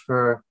so much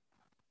for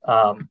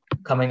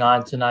coming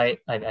on tonight.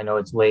 I know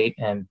it's late,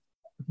 and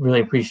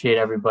really appreciate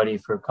everybody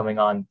for coming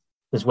on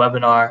this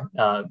webinar.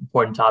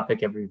 Important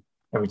topic.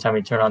 Every time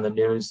we turn on the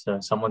news,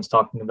 someone's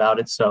talking about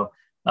it. So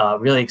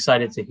really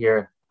excited to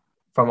hear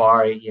from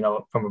Ari,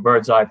 from a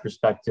bird's eye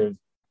perspective,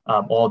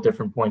 all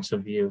different points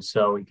of view.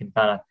 So we can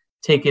kind of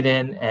take it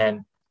in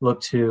and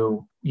look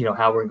to,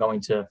 how we're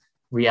going to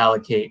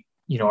reallocate,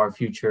 our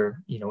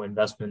future,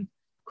 investment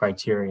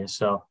criteria.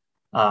 So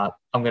I'm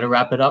going to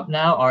wrap it up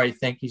now. Ari,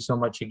 thank you so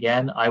much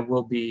again. I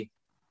will be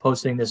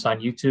posting this on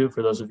YouTube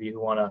for those of you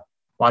who want to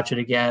watch it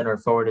again or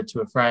forward it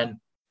to a friend.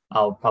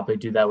 I'll probably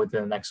do that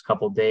within the next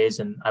couple of days.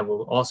 And I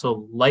will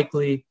also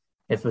likely,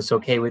 if it's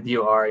okay with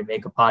you, Ari,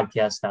 make a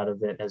podcast out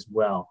of it as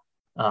well.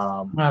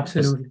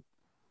 Absolutely.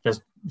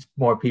 Just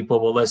more people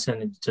will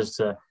listen just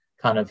to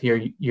kind of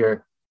hear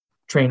your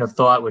train of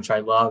thought, which I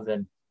love.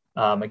 And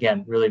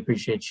again, really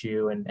appreciate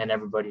you and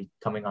everybody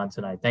coming on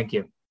tonight. Thank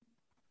you.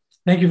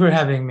 Thank you for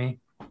having me.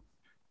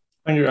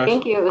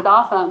 Thank you. It was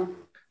awesome.